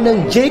umorder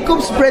ng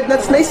Jacob's Bread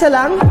Nuts na isa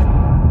lang?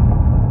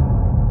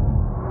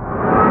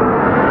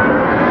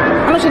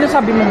 Ano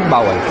sinasabi mong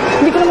bawal?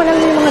 Hindi ko naman alam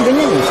yung mga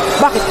ganyan eh.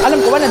 Bakit? Alam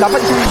ko ba na dapat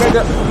isang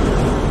burger...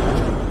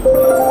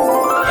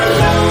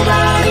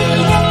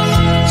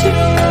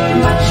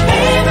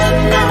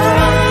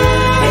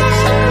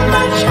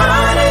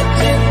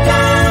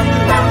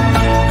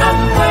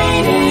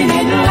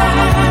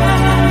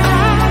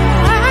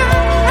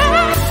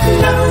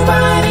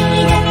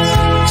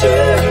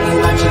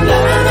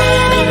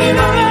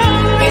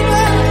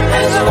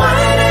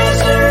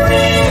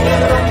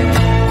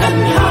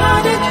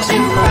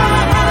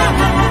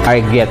 I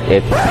get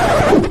it.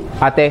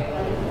 Ate,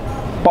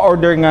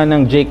 pa-order nga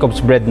ng Jacob's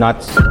Bread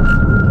Nuts.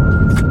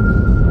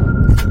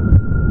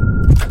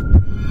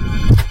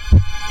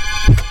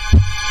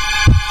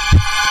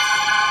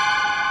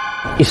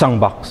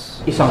 Isang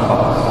box.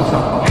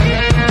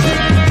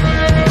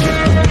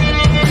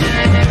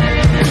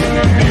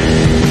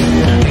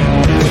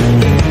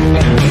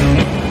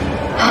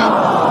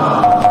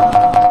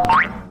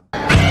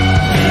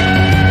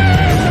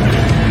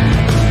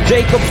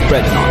 Jacob's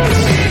Bread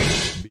Nuts.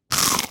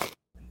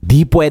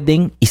 Di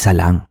pwedeng isa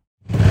lang.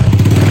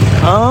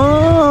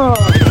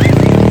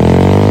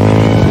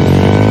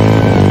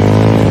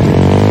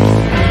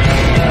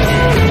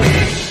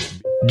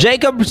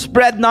 Jacob's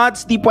Bread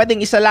Nuts, di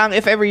pwedeng isa lang.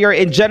 If ever you're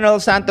in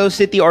General Santos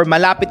City or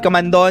malapit ka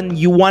man doon,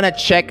 you wanna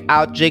check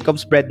out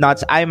Jacob's Bread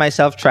Nuts. I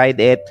myself tried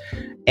it.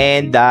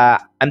 And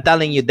I'm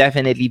telling you,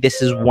 definitely,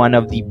 this is one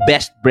of the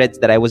best breads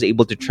that I was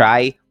able to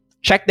try.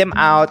 Check them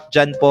out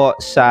dyan po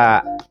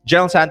sa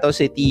General Santos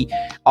City,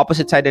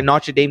 opposite side of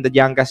Notre Dame de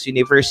Yangas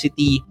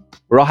University,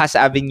 Rojas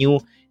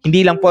Avenue.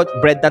 Hindi lang po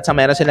bread nuts ang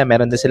meron sila.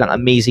 Meron din silang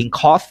amazing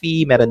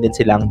coffee. Meron din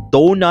silang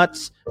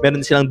donuts.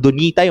 Meron din silang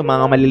donita, yung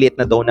mga maliliit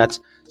na donuts.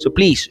 So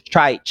please,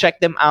 check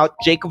them out.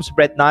 Jacob's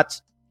Bread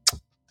Nuts.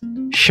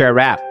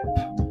 Sharap.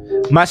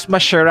 Mas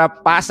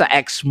masharap pa sa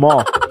ex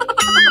mo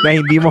na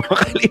hindi mo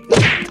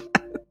makalimutan.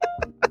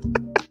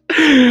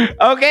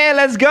 Okay,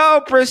 let's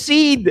go.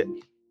 Proceed.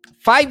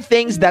 5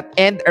 things that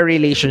end a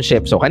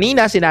relationship. So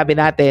kanina sinabi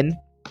natin,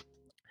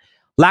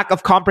 lack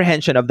of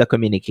comprehension of the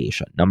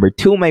communication. Number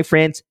 2, my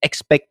friends,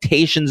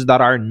 expectations that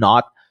are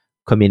not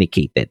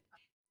communicated.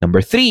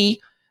 Number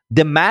 3,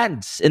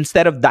 demands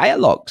instead of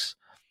dialogues.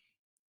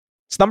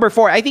 It's number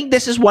 4. I think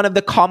this is one of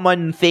the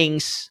common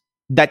things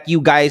that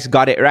you guys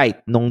got it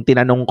right. Nung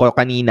tinanong ko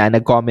kanina,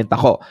 nag-comment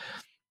ako.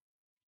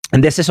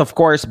 And this is, of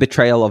course,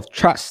 betrayal of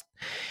trust.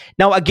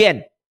 Now,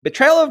 again,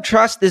 betrayal of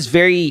trust is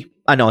very,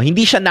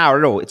 hindi siya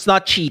narrow. It's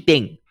not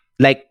cheating.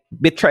 Like,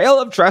 betrayal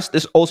of trust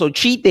is also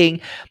cheating,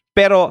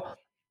 pero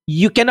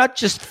you cannot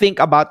just think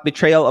about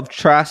betrayal of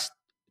trust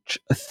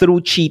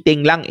through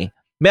cheating lang eh.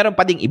 Meron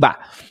pa ding iba.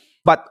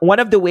 But one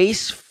of the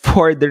ways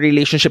for the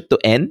relationship to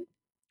end,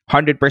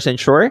 100%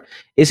 sure,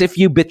 is if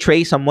you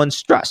betray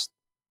someone's trust.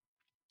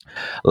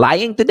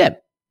 Lying to them.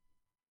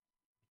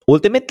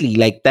 Ultimately,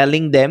 like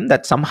telling them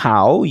that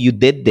somehow you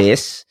did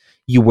this,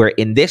 you were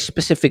in this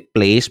specific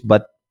place,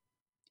 but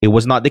it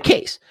was not the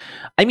case.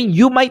 I mean,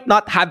 you might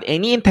not have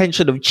any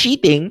intention of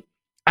cheating.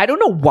 I don't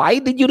know, why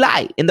did you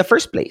lie in the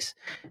first place?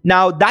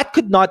 Now, that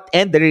could not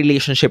end the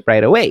relationship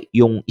right away.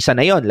 Yung isa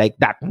na yon, like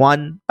that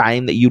one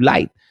time that you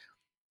lied.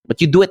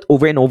 But you do it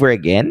over and over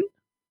again.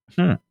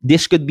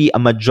 This could be a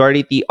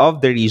majority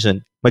of the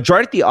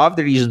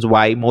reasons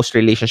why most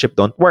relationships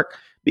don't work.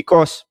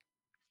 Because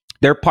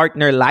their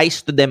partner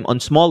lies to them on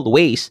small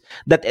ways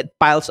that it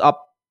piles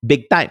up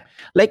big time.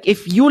 Like,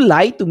 if you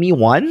lie to me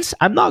once,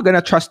 I'm not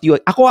gonna trust you.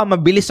 Ako,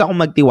 mabilis akong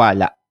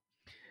magtiwala.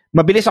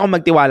 Mabilis ako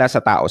magtiwala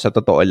sa tao, sa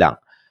totoo lang.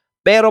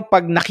 Pero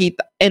pag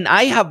nakita, and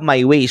I have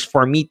my ways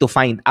for me to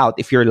find out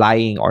if you're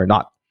lying or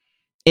not.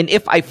 And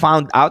if I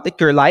found out that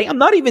you're lying, I'm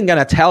not even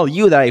gonna tell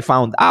you that I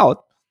found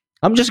out.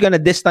 I'm just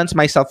gonna distance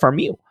myself from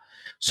you.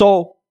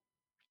 So,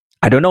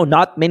 I don't know,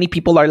 not many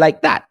people are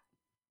like that.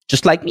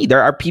 Just like me,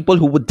 there are people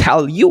who would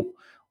tell you.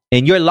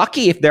 And you're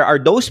lucky if there are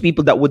those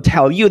people that would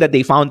tell you that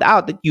they found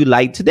out that you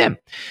lied to them.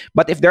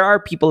 But if there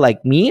are people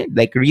like me,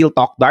 like Real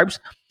Talk Darbs,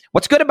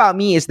 what's good about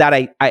me is that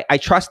I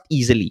trust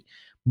easily.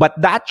 But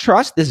that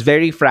trust is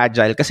very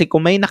fragile kasi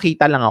kung may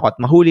nakita lang ako at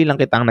mahuli lang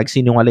kitang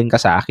nagsinungaling ka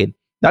sa akin,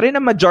 not in a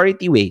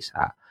majority ways.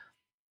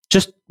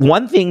 Just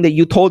one thing that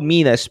you told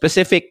me, a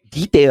specific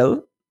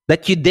detail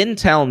that you didn't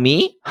tell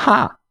me,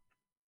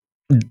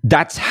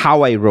 that's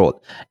how I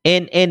roll.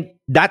 And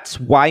that's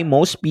why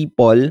most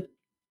people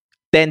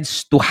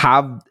tends to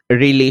have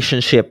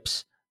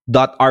relationships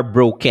that are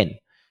broken.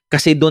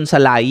 Kasi doon sa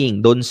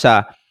lying, doon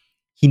sa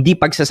hindi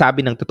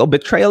pagsasabi ng totoo,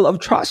 betrayal of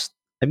trust.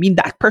 I mean,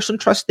 that person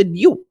trusted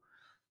you.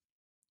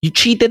 You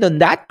cheated on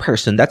that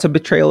person. That's a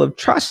betrayal of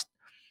trust.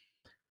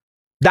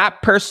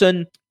 That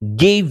person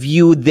gave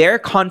you their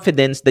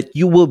confidence that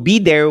you will be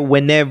there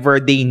whenever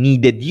they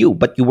needed you,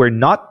 but you were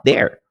not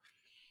there.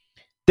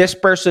 This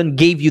person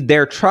gave you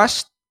their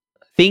trust,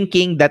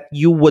 thinking that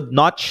you would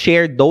not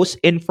share those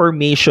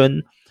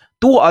information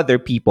to other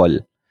people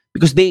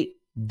because they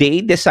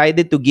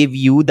decided to give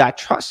you that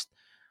trust.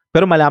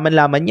 Pero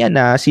malaman-laman niya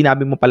na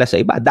sinabi mo pala sa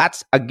iba.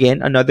 That's,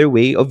 again, another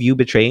way of you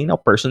betraying a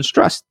person's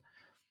trust.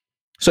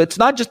 So it's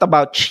not just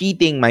about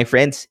cheating, my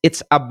friends.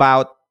 It's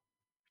about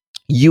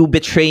you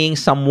betraying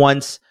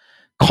someone's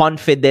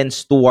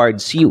confidence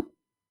towards you.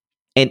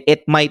 And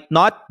it might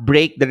not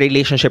break the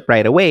relationship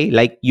right away,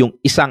 like yung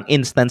isang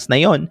instance na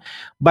yon.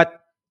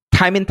 But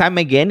time and time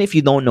again, if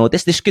you don't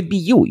notice, this could be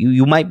you.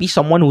 You might be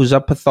someone who's a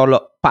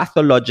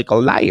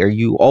pathological liar.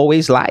 You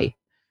always lie.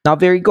 Not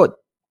very good.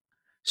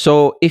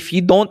 So if you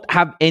don't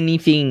have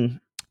anything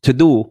to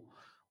do,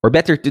 or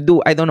better to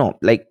do, I don't know,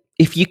 like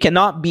if you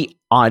cannot be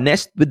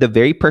honest with the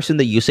very person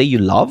that you say you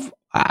love,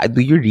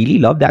 do you really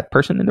love that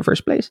person in the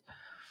first place?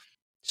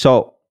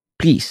 So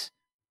please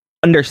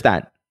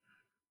understand,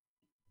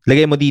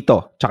 lagay mo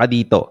dito, tsaka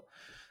dito,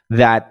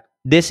 that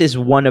this is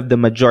one of the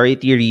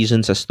majority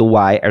reasons as to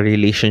why a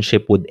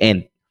relationship would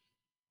end.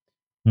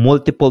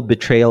 Multiple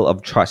betrayal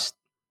of trust.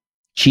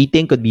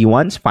 Cheating could be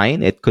once,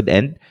 fine, it could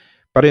end.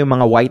 Pero yung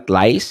mga white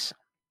lies,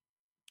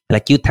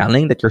 like you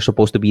telling that you're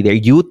supposed to be there,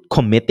 you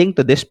committing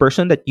to this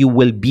person that you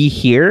will be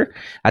here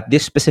at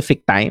this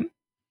specific time,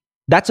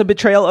 that's a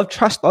betrayal of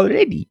trust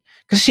already.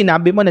 Kasi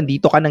sinabi mo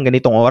nandito ka ng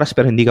ganitong oras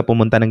pero hindi ka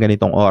pumunta ng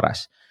ganitong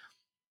oras.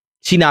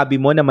 Sinabi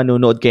mo na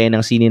manunood kayo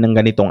ng sine ng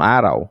ganitong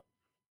araw.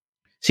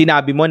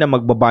 Sinabi mo na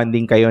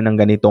magbabanding kayo ng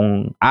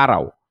ganitong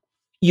araw.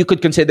 You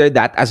could consider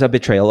that as a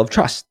betrayal of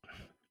trust.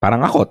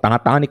 Parang ako,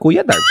 tanga-tanga ni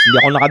Kuya Darbs. Hindi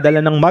ako nakadala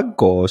ng mug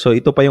ko. So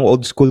ito pa yung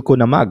old school ko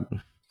na mug.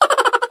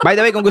 By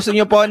the way, kung gusto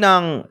niyo po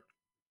ng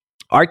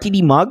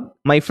RTD mug,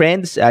 my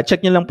friends,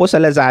 check nyo lang po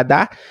sa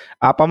Lazada.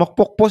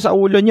 Pamukpok po sa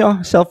ulo nyo.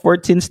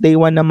 Self-worth since day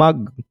one na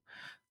mug.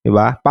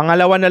 Diba?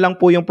 Pangalawa na lang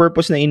po yung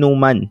purpose na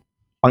inuman.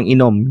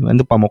 Pang-inom.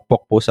 Ano,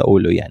 pamukpok po sa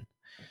ulo yan.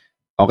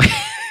 Okay.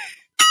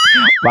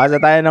 Basa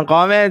tayo ng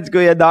comments,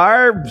 Kuya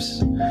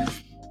Darbs.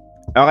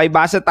 Okay,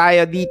 basa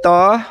tayo dito.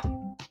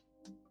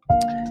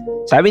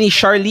 Sabi ni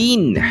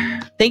Charlene,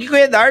 thank you,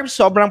 Kuya Darbs.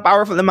 Sobrang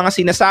powerful ng mga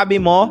sinasabi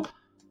mo.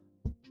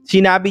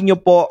 Sinabi nyo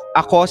po,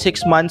 ako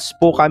 6 months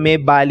po kami,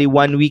 bali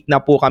 1 week na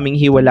po kaming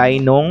hiwalay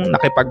nung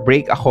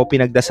nakipag-break ako,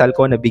 pinagdasal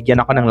ko,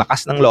 nabigyan ako ng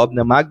lakas ng loob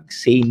na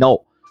mag-say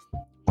no.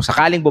 Kung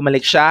sakaling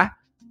bumalik siya,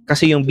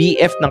 kasi yung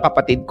BF ng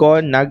kapatid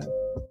ko,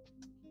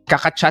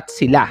 nagkakachat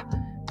sila.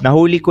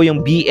 Nahuli ko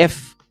yung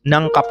BF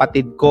ng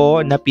kapatid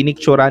ko na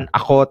pinicturan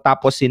ako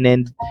tapos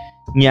sinend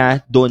niya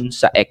doon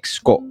sa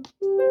ex ko.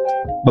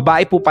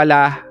 Babae po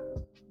pala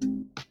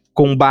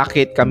kung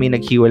bakit kami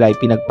naghiwalay,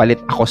 pinagpalit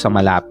ako sa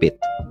malapit.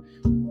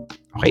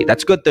 Okay,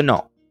 that's good to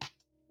know.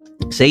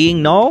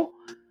 Saying no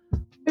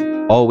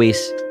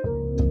always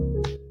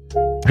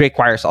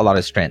requires a lot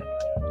of strength.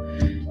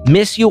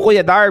 Miss you,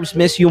 Kuya Darbs.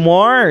 Miss you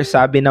more.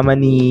 Sabi naman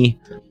ni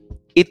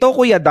ito,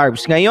 Kuya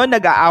Darbs. Ngayon,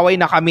 nag-aaway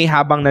na kami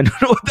habang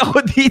nanonood ako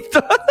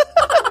dito.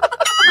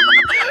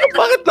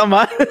 Bakit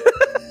naman?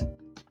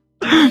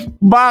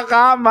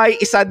 Baka may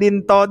isa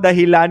din to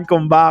dahilan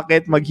kung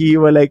bakit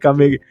maghiwalay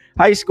kami.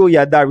 Hi,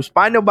 Kuya Darbs.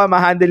 Paano ba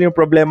ma-handle yung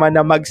problema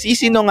na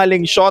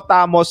magsisinungaling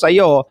syota mo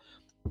sa'yo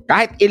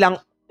kahit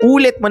ilang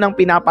ulit mo nang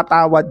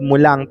pinapatawad mo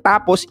lang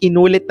tapos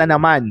inulit na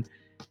naman?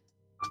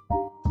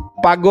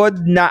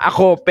 Pagod na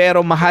ako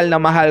pero mahal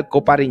na mahal ko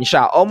pa rin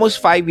siya.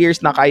 Almost 5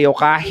 years na kayo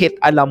kahit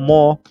alam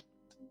mo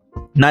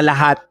na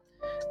lahat.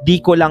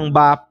 Di ko lang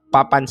ba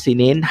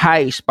papansinin?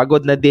 Hi,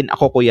 pagod na din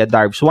ako, Kuya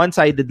Darbs.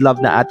 One-sided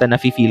love na ata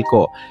nafe-feel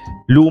ko.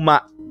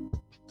 Luma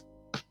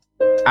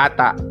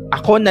ata.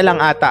 Ako na lang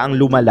ata ang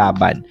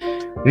lumalaban.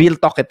 Real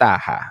talk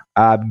kita ha.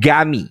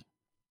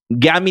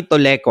 Gami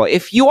Toleco.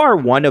 If you are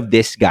one of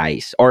these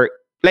guys, or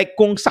like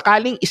kung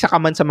sakaling isa ka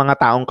man sa mga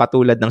taong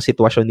katulad ng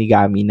sitwasyon ni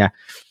Gami na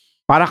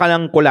para ka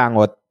lang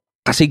kulangot,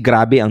 Kasi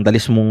grabe, ang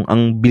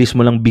bilis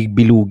mo lang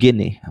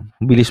bilugin eh.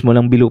 Ang bilis mo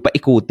lang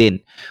paikutin.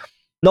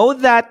 Know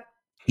that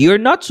you're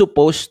not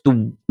supposed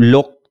to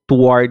look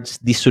towards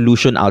the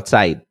solution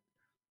outside.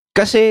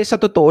 Kasi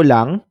sa totoo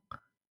lang,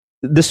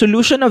 the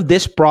solution of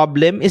this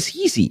problem is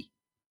easy.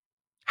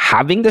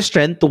 Having the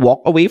strength to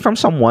walk away from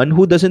someone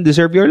who doesn't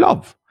deserve your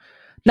love.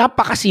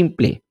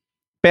 Napakasimple.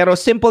 Pero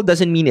simple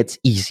doesn't mean it's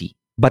easy.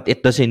 But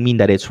it doesn't mean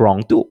that it's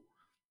wrong too.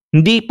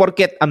 Hindi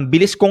porket ang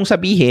bilis kong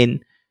sabihin,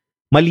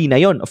 mali na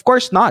yon. Of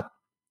course not.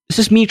 This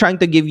is me trying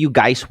to give you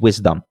guys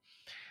wisdom.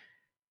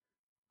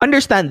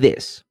 Understand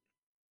this.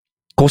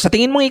 Kung sa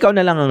tingin mo ikaw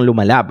na lang ang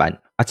lumalaban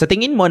at sa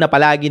tingin mo na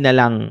palagi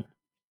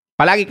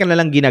ka na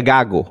lang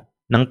ginagago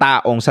ng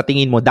taong sa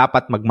tingin mo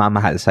dapat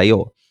magmamahal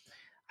sa'yo,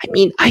 I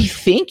mean, I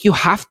think you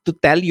have to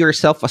tell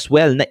yourself as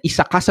well na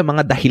isa ka sa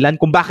mga dahilan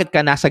kung bakit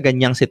ka nasa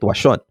ganyang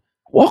sitwasyon.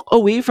 Walk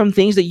away from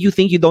things that you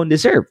think you don't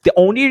deserve. The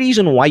only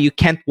reason why you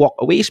can't walk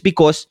away is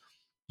because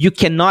you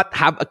cannot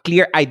have a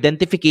clear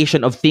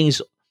identification of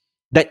things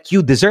that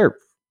you deserve.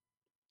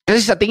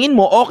 Kasi sa tingin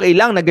mo, okay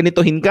lang na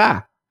ganitohin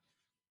ka.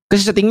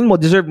 Kasi sa tingin mo,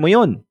 deserve mo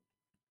yun.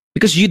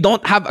 Because you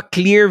don't have a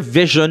clear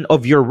vision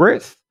of your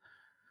worth.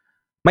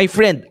 My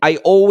friend, I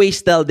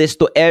always tell this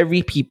to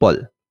every people.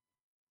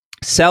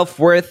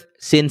 Self-worth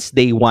since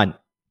day one.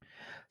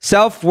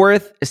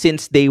 Self-worth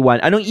since day one.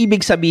 Anong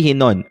ibig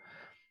sabihin nun?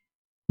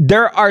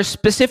 There are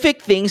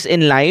specific things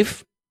in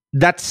life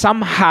that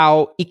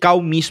somehow ikaw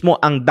mismo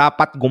ang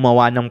dapat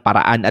gumawa ng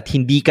paraan at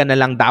hindi ka na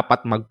lang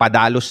dapat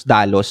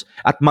magpadalos-dalos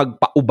at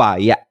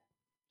magpaubaya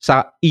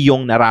sa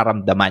iyong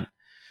nararamdaman.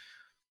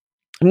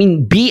 I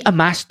mean, be a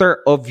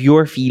master of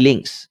your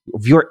feelings,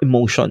 of your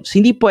emotions.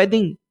 Hindi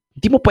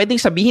mo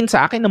pwedeng sabihin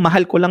sa akin na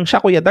mahal ko lang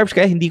siya, Kuya Darbs,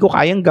 kaya hindi ko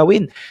kayang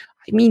gawin.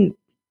 I mean,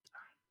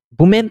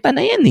 bumenta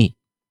na yan eh.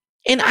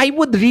 And I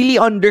would really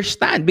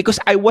understand because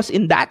I was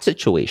in that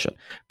situation.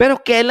 Pero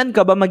kailan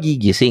ka ba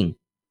magigising?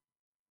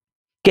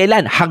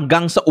 Kailan?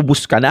 Hanggang sa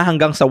ubus ka na?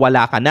 Hanggang sa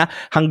wala ka na?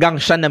 Hanggang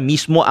siya na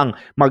mismo ang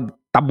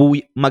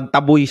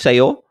magtaboy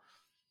sa'yo?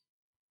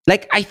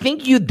 Like, I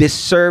think you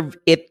deserve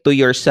it to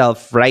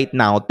yourself right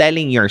now, tell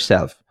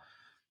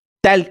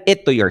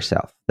it to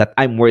yourself that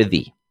I'm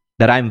worthy,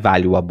 that I'm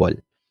valuable,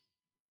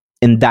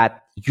 and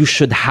that you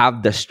should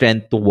have the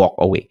strength to walk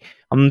away.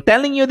 I'm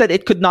telling you that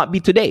it could not be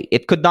today.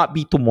 It could not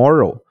be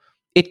tomorrow.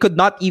 It could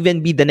not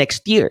even be the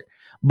next year.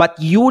 But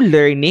you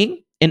learning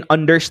and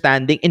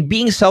understanding and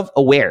being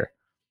self-aware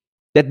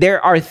that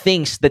there are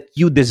things that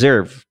you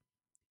deserve.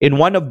 And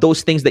one of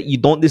those things that you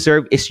don't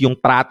deserve is yung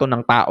trato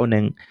ng tao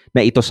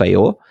na ito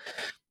sa'yo.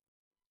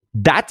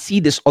 That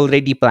seed is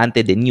already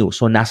planted in you.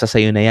 So nasa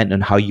sa'yo na yan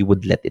on how you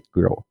would let it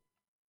grow.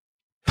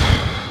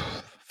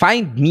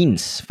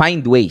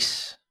 Find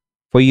ways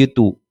for you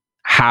to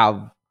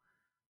have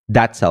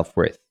that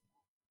self-worth.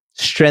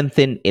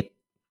 Strengthen it.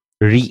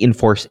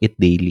 Reinforce it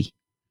daily.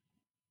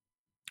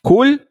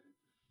 Cool?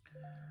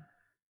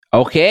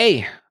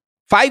 Okay.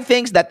 5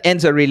 things that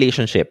ends a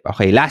relationship.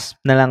 Okay, last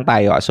na lang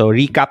tayo. So,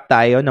 recap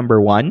tayo.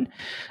 Number 1,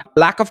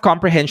 lack of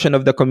comprehension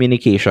of the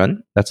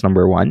communication. That's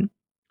number 1.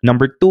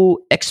 Number 2,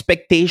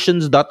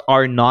 expectations that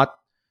are not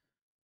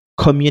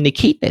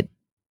communicated.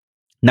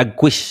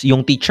 Nag-quiz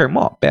yung teacher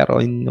mo,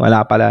 pero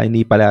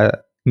hindi pala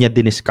niya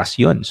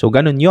diniscuss yun. So,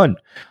 ganun yun.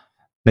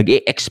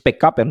 Nag-i-expect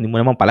ka, pero hindi mo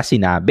naman pala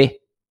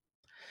sinabi.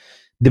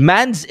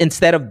 Demands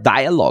instead of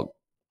dialogue.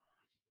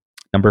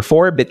 Number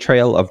 4,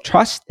 betrayal of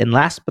trust. And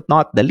last but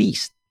not the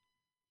least,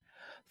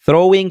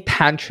 throwing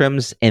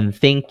tantrums and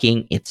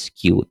thinking it's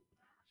cute.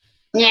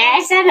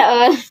 Yes,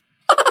 ano?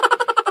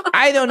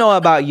 I don't know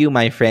about you,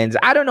 my friends.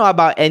 I don't know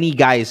about any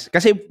guys.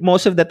 Kasi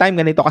most of the time,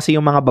 ganito kasi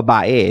yung mga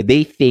babae.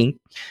 They think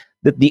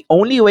that the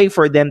only way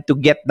for them to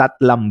get that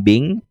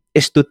lambing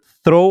is to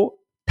throw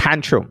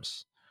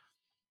tantrums.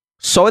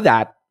 So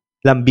that,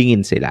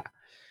 lambingin sila.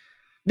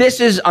 This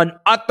is an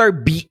utter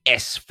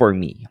BS for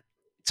me.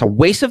 It's a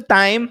waste of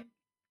time,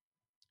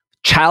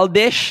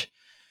 childish,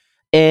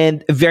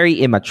 and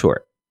very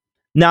immature.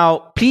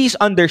 Now, please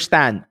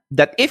understand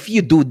that if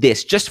you do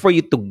this just for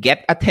you to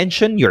get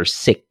attention, you're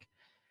sick.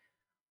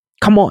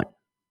 Come on.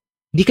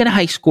 Hindi ka na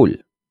high school.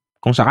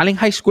 Kung sakaling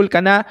high school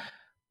ka na,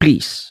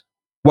 please,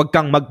 wag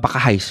kang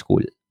magpaka-high school.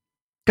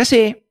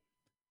 Kasi,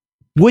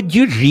 would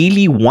you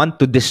really want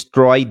to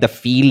destroy the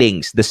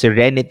feelings, the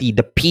serenity,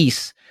 the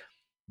peace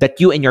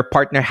that you and your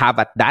partner have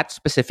at that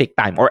specific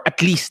time? Or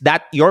at least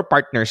that your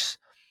partner's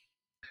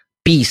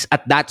peace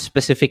at that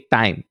specific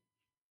time.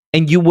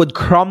 And you would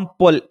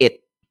crumple it.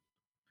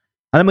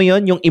 Alam mo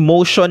yun? Yung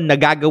emotion na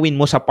gagawin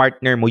mo sa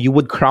partner mo, you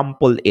would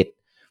crumple it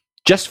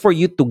just for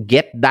you to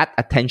get that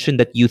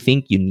attention that you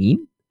think you need?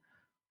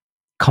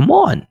 Come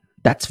on.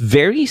 That's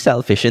very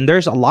selfish. And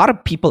there's a lot of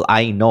people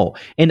I know.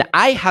 And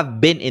I have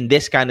been in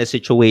this kind of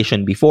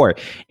situation before.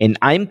 And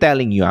I'm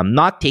telling you, I'm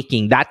not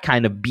taking that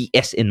kind of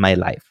BS in my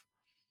life.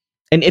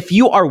 And if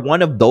you are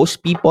one of those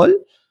people,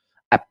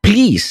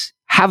 please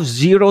have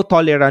zero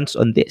tolerance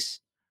on this.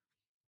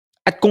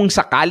 At kung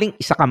sakaling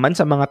isa ka man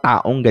sa mga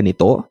taong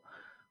ganito,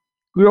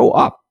 grow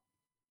up.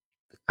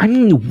 I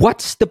mean,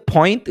 what's the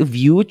point of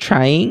you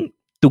trying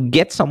to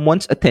get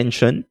someone's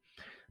attention,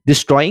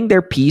 destroying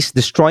their peace,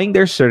 destroying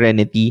their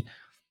serenity,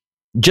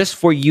 just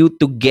for you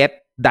to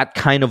get that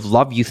kind of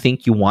love you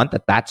think you want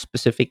at that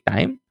specific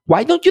time?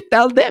 Why don't you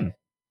tell them?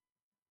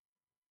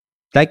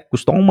 Like,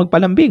 gusto kong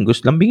magpalambing.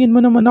 Gusto lambingin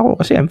mo naman ako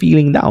kasi I'm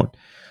feeling down.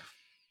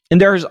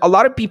 And there's a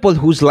lot of people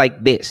who's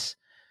like this.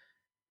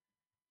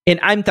 And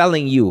I'm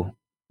telling you,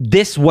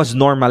 this was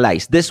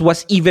normalized. This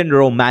was even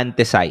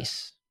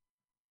romanticized.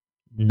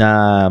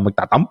 Na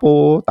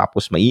magtatampo,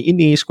 tapos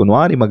maiinis,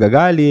 kunwari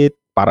magagalit,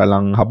 para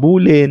lang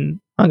habulin,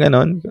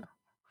 ganon.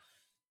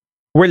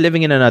 We're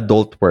living in an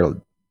adult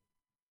world.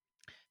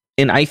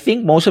 And I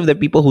think most of the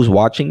people who's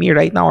watching me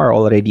right now are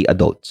already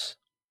adults.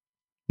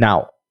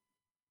 Now,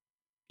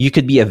 you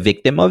could be a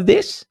victim of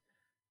this.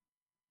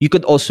 You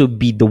could also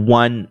be the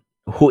one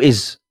who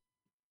is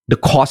the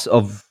cause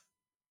of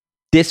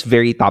this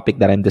very topic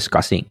that I'm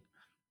discussing.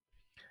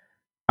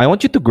 I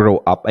want you to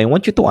grow up. I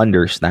want you to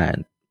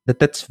understand that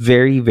that's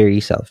very, very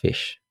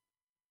selfish.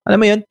 Alam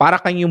mo yun, para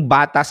kang yung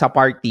bata sa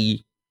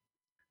party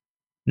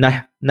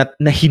na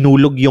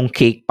hinulog yung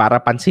cake para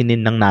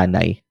pansinin ng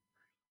nanay.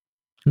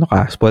 Ano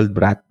ka, spoiled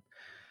brat?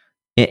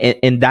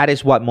 And that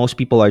is what most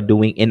people are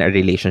doing in a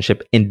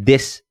relationship. And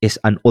this is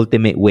an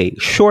ultimate way,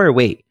 sure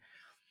way.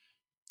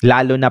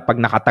 Lalo na pag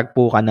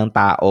nakatagpo ka ng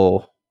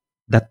tao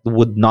that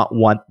would not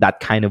want that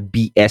kind of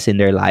BS in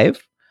their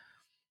life.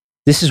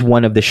 This is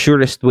one of the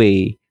surest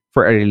way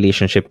for a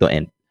relationship to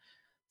end.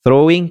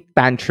 Throwing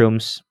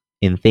tantrums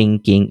and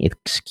thinking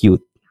it's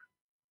cute.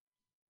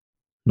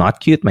 Not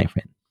cute, my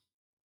friend.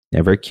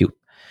 Never cute.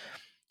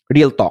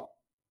 Real talk.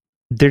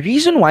 The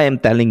reason why I'm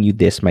telling you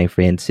this, my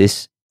friends,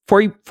 is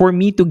for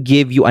me to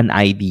give you an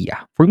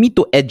idea, for me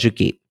to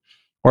educate,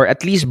 or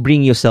at least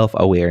bring you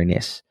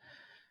self-awareness.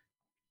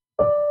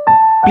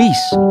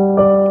 Please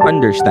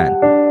understand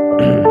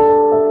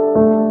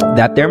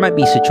that there might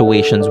be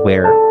situations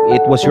where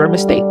it was your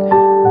mistake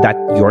that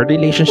your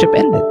relationship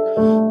ended.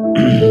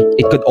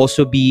 It could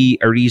also be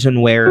a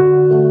reason where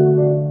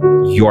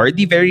you're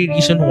the very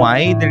reason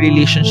why the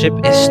relationship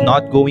is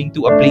not going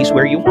to a place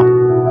where you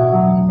want.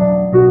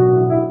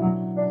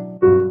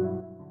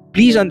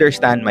 Please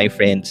understand, my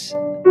friends,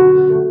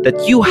 that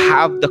you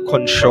have the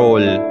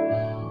control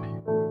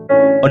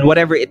on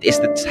whatever it is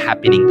that's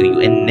happening to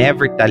you, and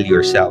never tell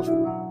yourself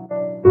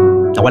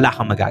na wala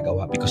kang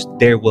magagawa, because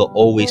there will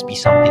always be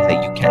something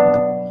that you can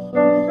do.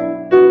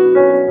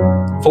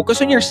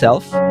 Focus on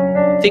yourself.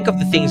 Think of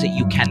the things that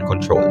you can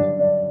control.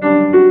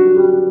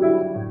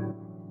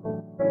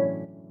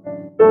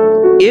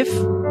 If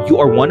you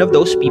are one of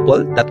those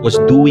people that was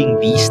doing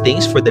these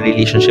things for the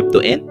relationship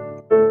to end,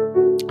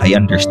 I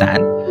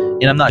understand,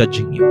 and I'm not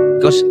judging you,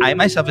 because I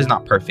myself is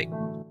not perfect.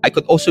 I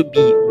could also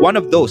be one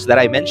of those that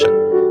I mentioned.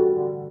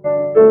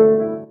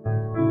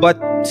 But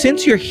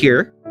since you're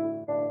here,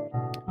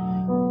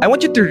 I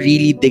want you to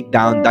really dig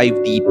down,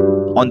 dive deep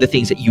on the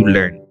things that you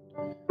learn.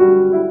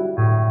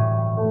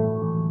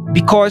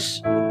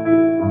 Because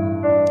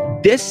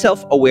this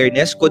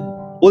self-awareness could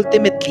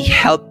ultimately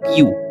help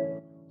you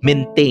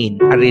maintain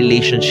a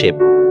relationship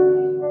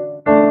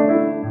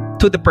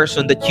to the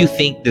person that you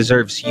think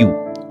deserves you,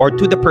 or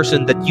to the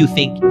person that you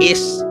think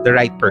is the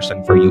right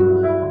person for you.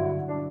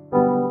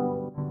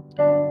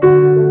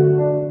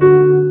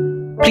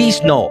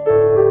 Please know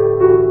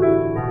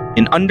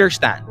and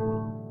understand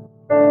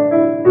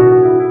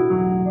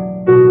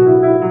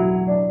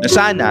na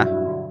sana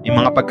may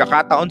mga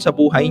pagkakataon sa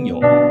buhay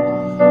nyo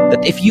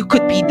that if you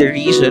could be the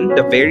reason,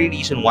 the very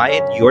reason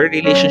why your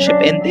relationship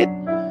ended,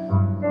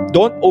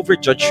 don't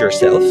overjudge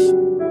yourself.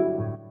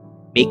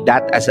 Make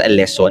that as a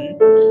lesson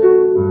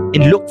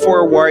and look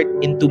forward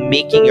into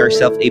making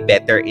yourself a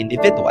better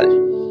individual.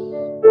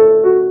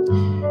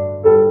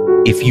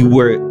 If you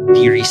were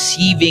the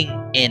receiving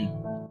end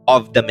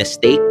of the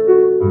mistake,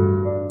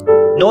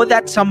 know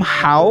that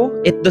somehow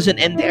it doesn't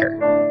end there.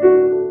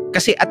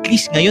 Kasi at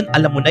least ngayon,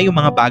 alam mo na yung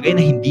mga bagay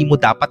na hindi mo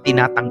dapat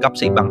tinatanggap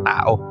sa ibang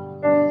tao.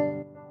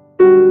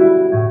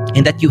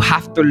 And that you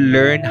have to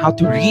learn how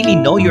to really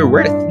know your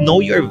worth,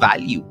 know your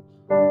value,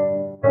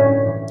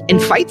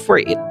 and fight for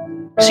it.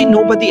 Kasi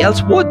nobody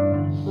else would.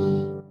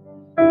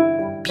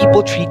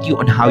 People treat you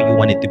on how you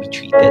wanted to be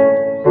treated.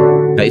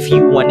 Now, if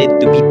you wanted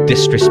to be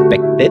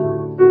disrespected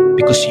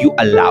because you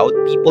allowed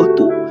people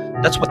to,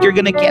 that's what you're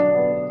gonna get.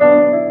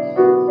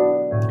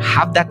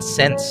 Have that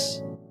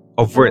sense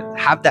of worth,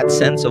 have that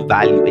sense of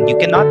value, and you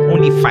cannot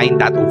only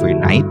find that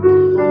overnight.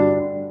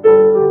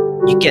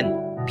 You can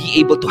be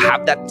able to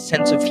have that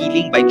sense of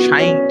feeling by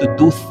trying to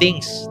do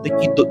things that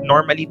you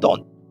normally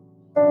don't.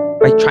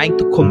 By trying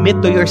to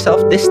commit to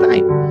yourself this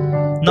time,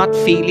 not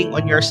failing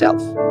on yourself.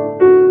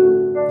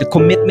 The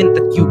commitment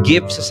that you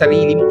give sa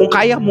sarili mo. Kung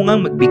kaya mo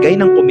ngang magbigay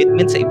ng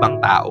commitment sa ibang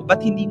tao,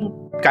 ba't hindi mo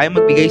kaya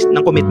magbigay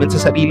ng commitment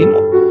sa sarili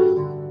mo?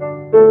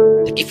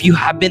 Like if you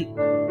have been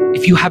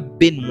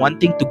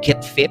wanting to get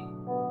fit,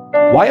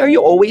 why are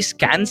you always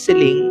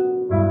canceling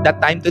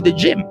that time to the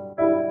gym?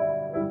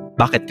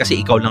 Bakit? Kasi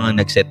ikaw lang ang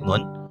nag-set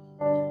nun?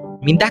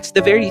 I mean, that's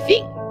the very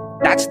thing.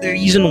 That's the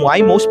reason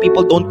why most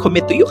people don't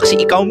commit to you, kasi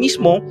ikaw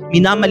mismo,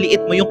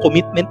 minamaliit mo yung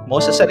commitment mo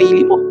sa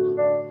sarili mo.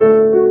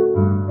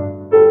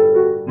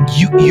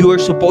 You're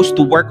supposed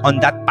to work on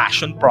that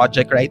passion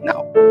project right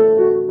now,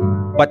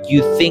 but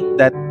you think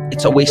that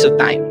it's a waste of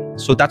time,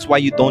 so that's why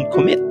you don't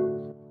commit.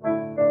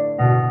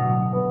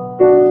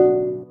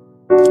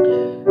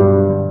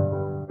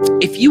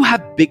 If you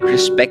have big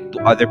respect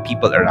to other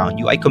people around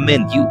you, I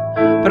commend you.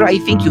 But I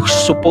think you're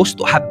supposed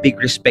to have big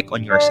respect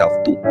on yourself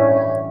too.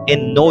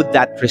 And know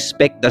that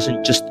respect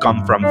doesn't just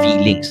come from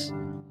feelings.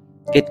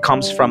 It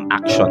comes from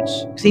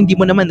actions. Kasi hindi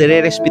mo naman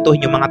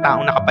nire-respetuhin yung mga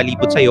taong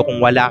nakapalibot sa'yo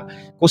kung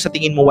sa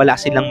tingin mo wala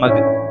silang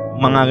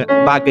mga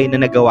bagay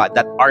na nagawa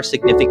that are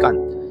significant.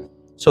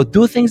 So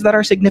do things that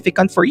are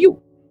significant for you.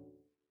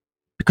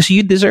 Because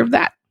you deserve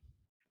that.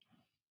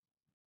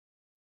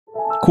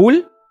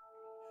 Cool?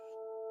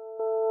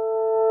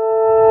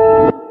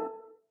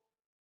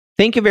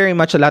 Thank you very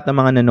much sa lahat ng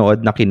mga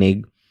nanood,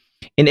 nakinig.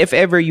 And if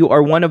ever you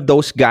are one of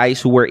those guys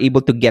who were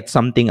able to get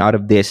something out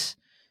of this,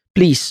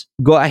 please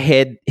go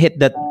ahead, hit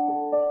that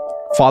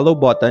follow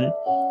button,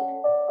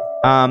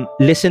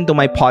 listen to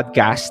my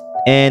podcast,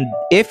 and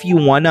if you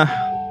wanna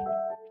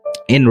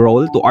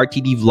enroll to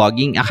RTD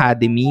Vlogging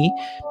Academy,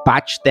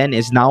 Batch 10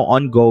 is now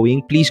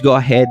ongoing. Please go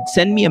ahead,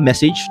 send me a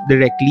message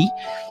directly.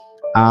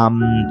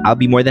 I'll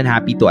be more than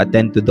happy to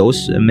attend to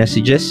those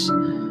messages.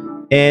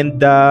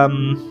 And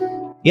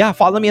yeah,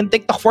 follow me on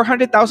TikTok.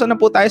 400,000 na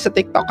po tayo sa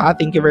TikTok, ha?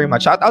 Thank you very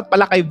much. Shout out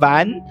pala kay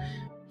Van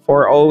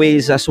for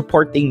always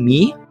supporting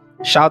me.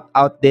 Shout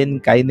out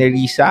din kay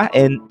Nerissa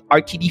and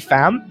RTD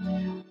fam.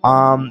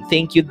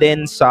 Thank you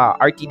din sa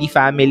RTD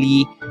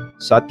family,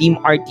 sa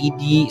Team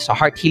RTD, sa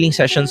Heart Healing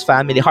Sessions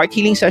family. Heart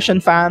Healing Session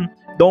fam,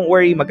 don't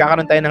worry,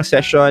 magkakaroon tayo ng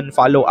session,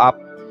 follow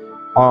up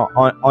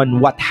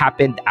on what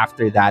happened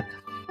after that.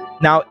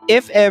 Now,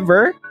 if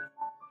ever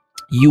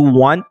you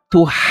want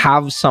to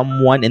have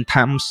someone in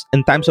times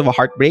of a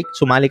heartbreak,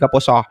 sumali ka po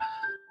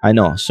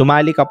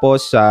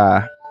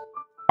sa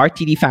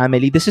RTD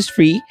family. This is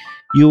free.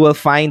 You will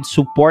find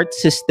support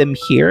system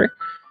here.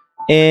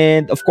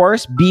 And of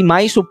course, be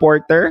my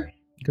supporter.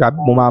 Grabe,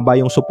 bumaba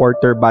yung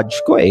supporter badge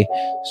ko eh.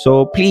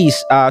 So please,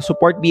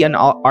 support me on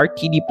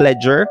RTD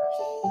Pledger.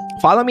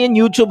 Follow me on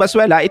YouTube as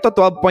well. Ito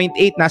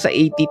 12.8, nasa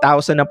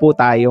 80,000 na po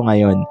tayo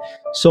ngayon.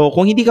 So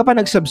kung hindi ka pa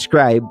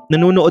nag-subscribe,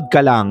 nanonood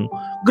ka lang,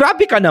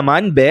 grabe ka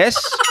naman, bes.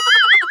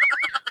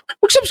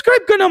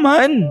 Mag-subscribe ka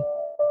naman.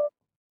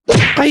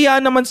 Kaya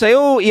naman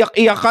sa'yo,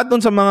 iyak-iyak ka dun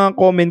sa mga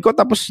comment ko,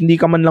 tapos hindi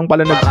ka man lang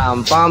pala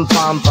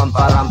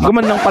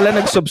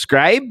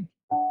nag-subscribe.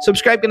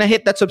 Subscribe ka na,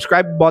 hit that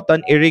subscribe button,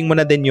 i-ring mo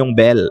na din yung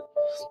bell.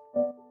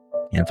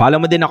 Yan, follow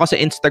mo din ako sa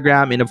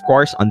Instagram and of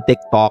course on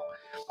TikTok.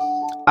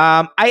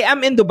 I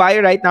am in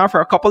Dubai right now for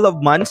a couple of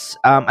months,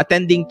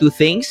 attending to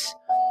things.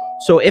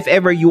 So if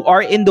ever you are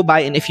in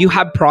Dubai and if you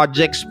have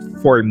projects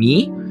for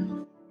me,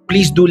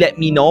 please do let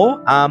me know.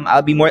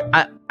 I'll be more,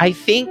 I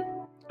think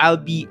I'll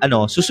be,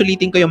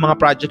 susulitin ko yung mga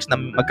projects na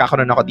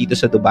magkakaroon ako dito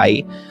sa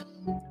Dubai.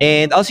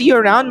 And I'll see you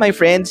around, my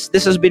friends.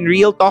 This has been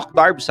Real Talk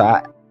Darbs,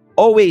 ha?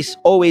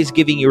 Always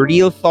giving you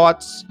real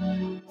thoughts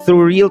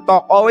through real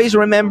talk. Always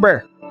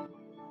remember,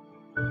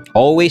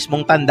 always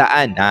mong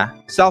tandaan, ha?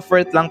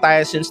 Self-worth lang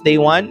tayo since day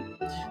one.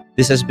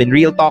 This has been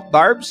Real Talk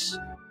Darbs.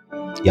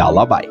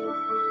 Yalla, bye.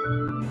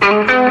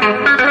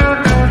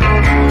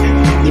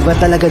 Iba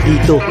talaga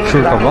dito.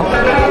 Sure ka ba?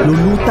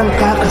 Lulutang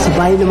ka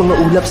kasabay ng mga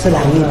ulap sa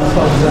langit.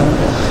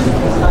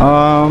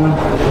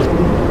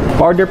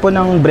 Pa-order po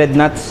ng bread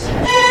nuts.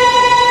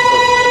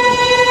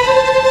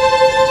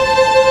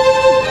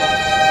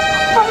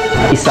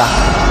 Isa.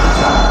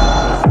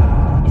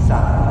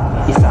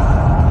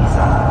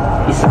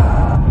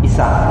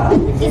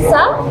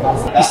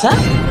 Isa?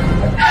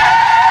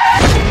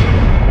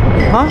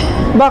 Ha?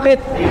 Bakit?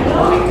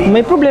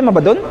 May problema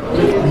ba doon?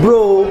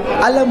 Bro,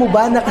 alam mo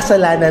ba na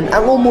kasalanan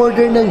ang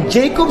umorder ng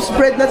Jacob's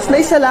Bread Nuts na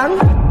isa lang?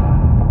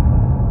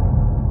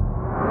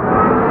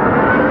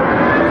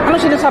 Ano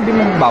sinasabi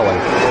mong bawal?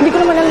 Hindi ko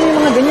naman alam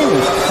yung mga ganyan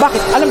eh.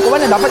 Bakit? Alam ko ba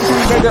na dapat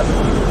isang burger...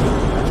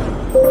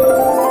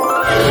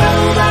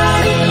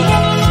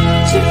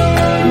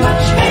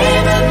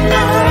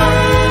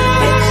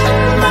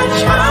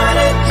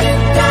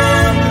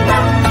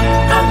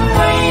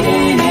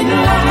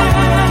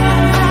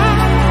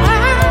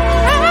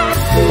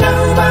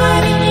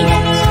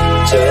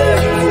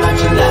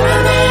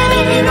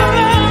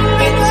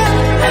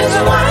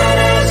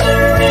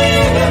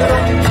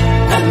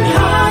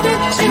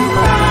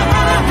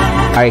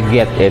 I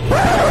get it.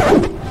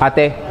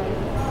 Ate,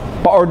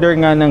 pa-order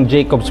nga ng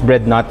Jacob's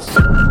Bread Nuts.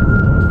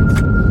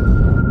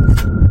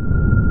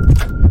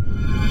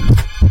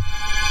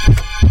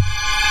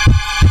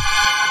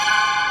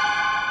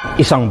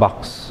 Isang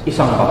box.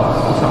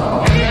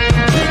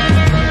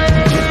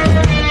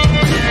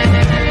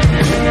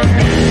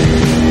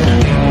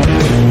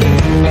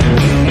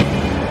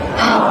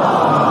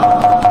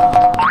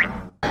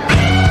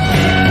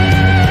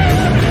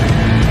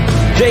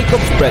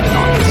 Jacob's Bread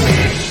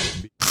Nuts.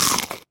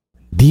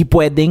 Di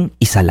pwedeng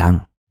isa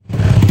lang.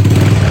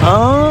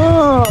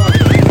 Oh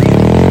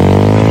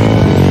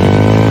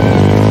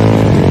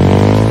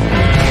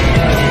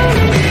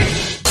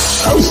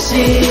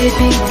shit,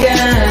 di ka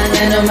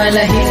na naman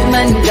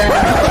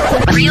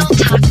Real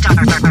Talk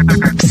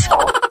Darbs.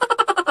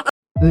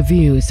 The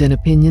views and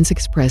opinions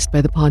expressed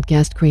by the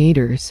podcast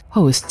creators,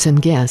 hosts, and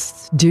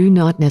guests do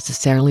not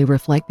necessarily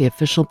reflect the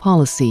official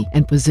policy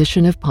and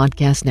position of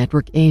Podcast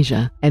Network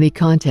Asia. Any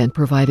content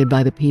provided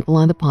by the people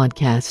on the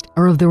podcast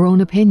are of their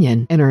own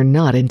opinion and are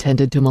not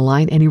intended to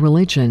malign any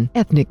religion,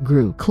 ethnic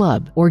group,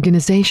 club,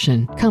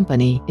 organization,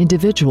 company,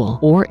 individual,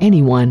 or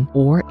anyone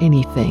or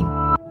anything.